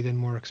tends to be then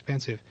more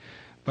expensive.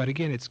 But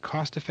again, it's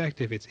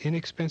cost-effective. It's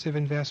inexpensive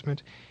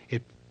investment.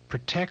 It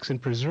protects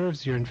and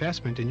preserves your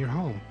investment in your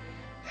home.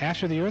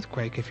 After the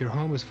earthquake, if your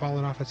home has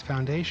fallen off its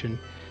foundation,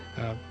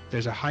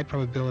 there's a high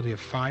probability of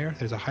fire.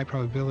 There's a high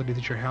probability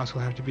that your house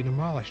will have to be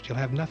demolished. You'll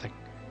have nothing.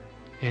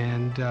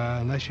 And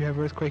unless you have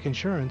earthquake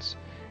insurance,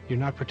 you're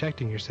not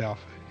protecting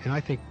yourself. And I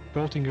think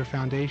bolting your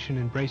foundation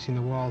and bracing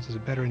the walls is a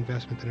better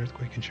investment than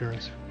earthquake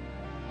insurance.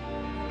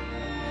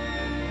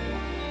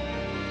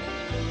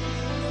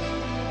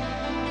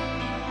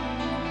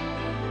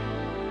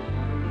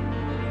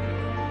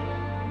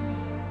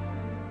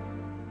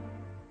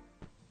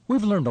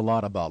 We've learned a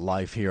lot about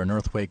life here in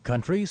earthquake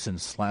country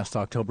since last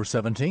October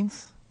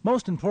 17th.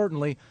 Most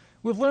importantly,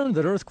 we've learned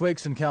that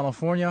earthquakes in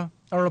California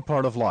are a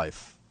part of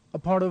life, a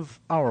part of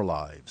our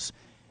lives.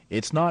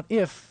 It's not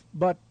if,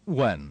 but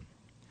when.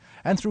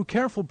 And through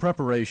careful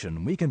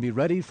preparation, we can be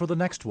ready for the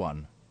next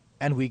one,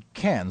 and we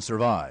can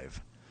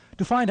survive.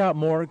 To find out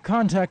more,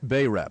 contact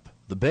BayREP,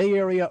 the Bay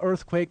Area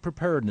Earthquake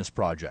Preparedness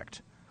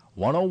Project,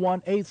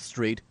 101 8th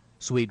Street,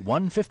 Suite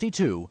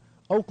 152,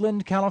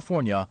 Oakland,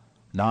 California,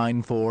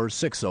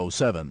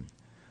 94607.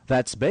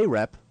 That's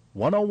BayREP,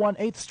 101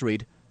 8th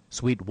Street,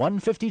 Suite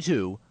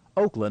 152,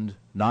 Oakland,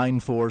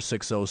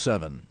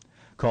 94607.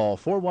 Call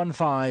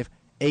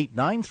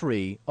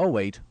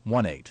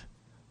 415-893-0818.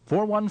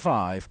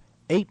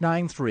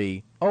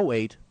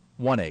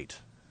 415-893-0818.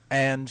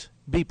 And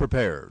be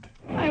prepared.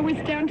 I was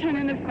downtown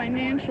in the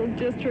financial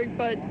district,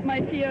 but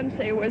my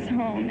fiancé was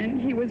home, and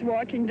he was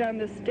walking down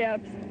the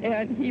steps,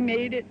 and he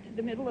made it to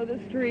the middle of the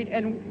street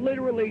and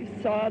literally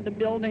saw the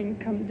building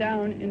come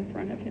down in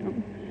front of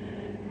him.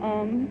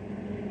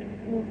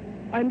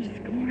 I'm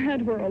just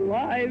glad we're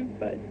alive,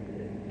 but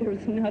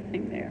there's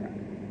nothing there.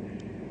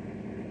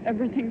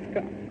 Everything's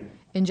gone.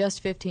 In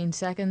just 15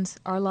 seconds,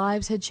 our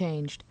lives had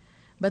changed.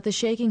 But the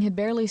shaking had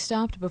barely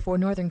stopped before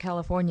Northern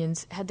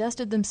Californians had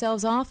dusted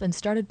themselves off and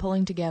started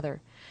pulling together.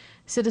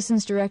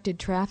 Citizens directed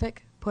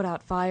traffic, put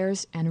out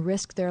fires, and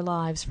risked their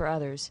lives for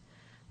others.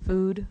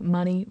 Food,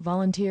 money,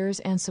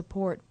 volunteers, and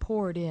support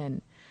poured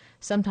in,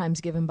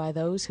 sometimes given by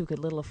those who could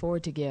little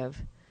afford to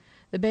give.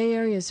 The Bay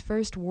Area's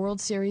first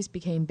World Series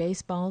became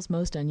baseball's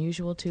most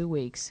unusual 2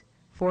 weeks.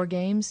 4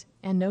 games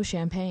and no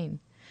champagne.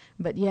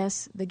 But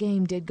yes, the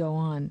game did go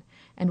on,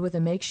 and with a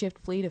makeshift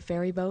fleet of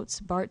ferry boats,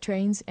 BART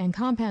trains, and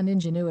compound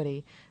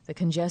ingenuity, the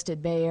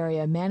congested Bay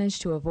Area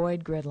managed to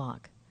avoid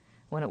gridlock.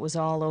 When it was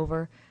all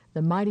over,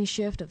 the mighty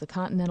shift of the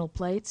continental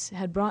plates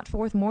had brought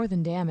forth more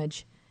than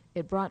damage.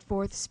 It brought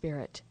forth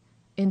spirit,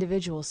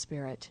 individual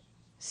spirit,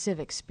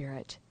 civic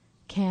spirit,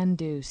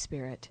 can-do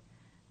spirit,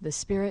 the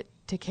spirit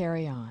to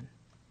carry on.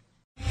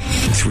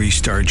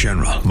 3-star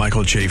General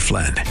Michael J.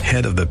 Flynn,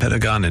 head of the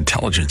Pentagon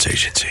Intelligence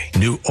Agency,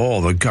 knew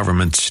all the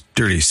government's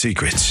dirty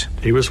secrets.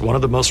 He was one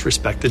of the most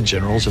respected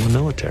generals in the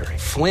military.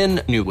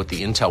 Flynn knew what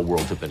the intel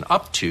world had been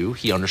up to.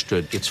 He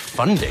understood its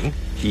funding.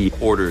 He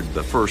ordered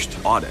the first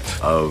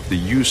audit of the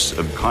use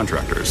of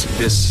contractors.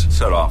 This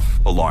set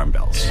off alarm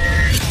bells.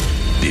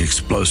 The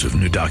explosive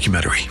new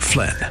documentary,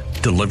 Flynn,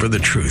 Deliver the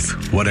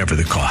Truth, Whatever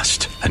the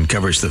Cost,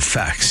 uncovers the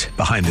facts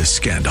behind this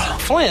scandal.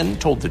 Flynn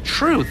told the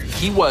truth.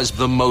 He was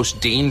the most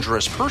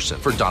dangerous person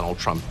for Donald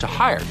Trump to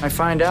hire. I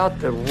find out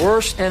the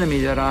worst enemy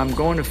that I'm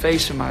going to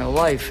face in my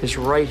life is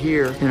right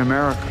here in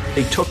America.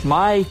 They took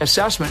my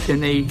assessment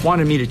and they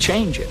wanted me to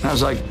change it. And I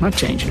was like, I'm not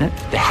changing it.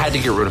 They had to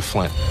get rid of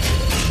Flynn.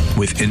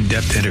 With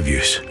in-depth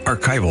interviews,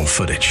 archival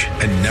footage,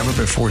 and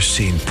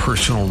never-before-seen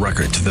personal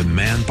records of the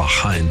man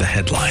behind the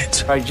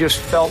headlines. I just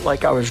felt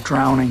like I was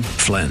drowning.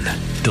 Flynn,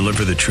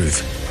 Deliver the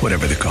Truth,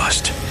 Whatever the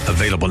Cost.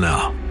 Available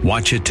now.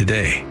 Watch it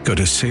today. Go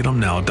to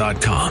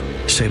salemnow.com.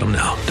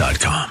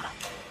 salemnow.com.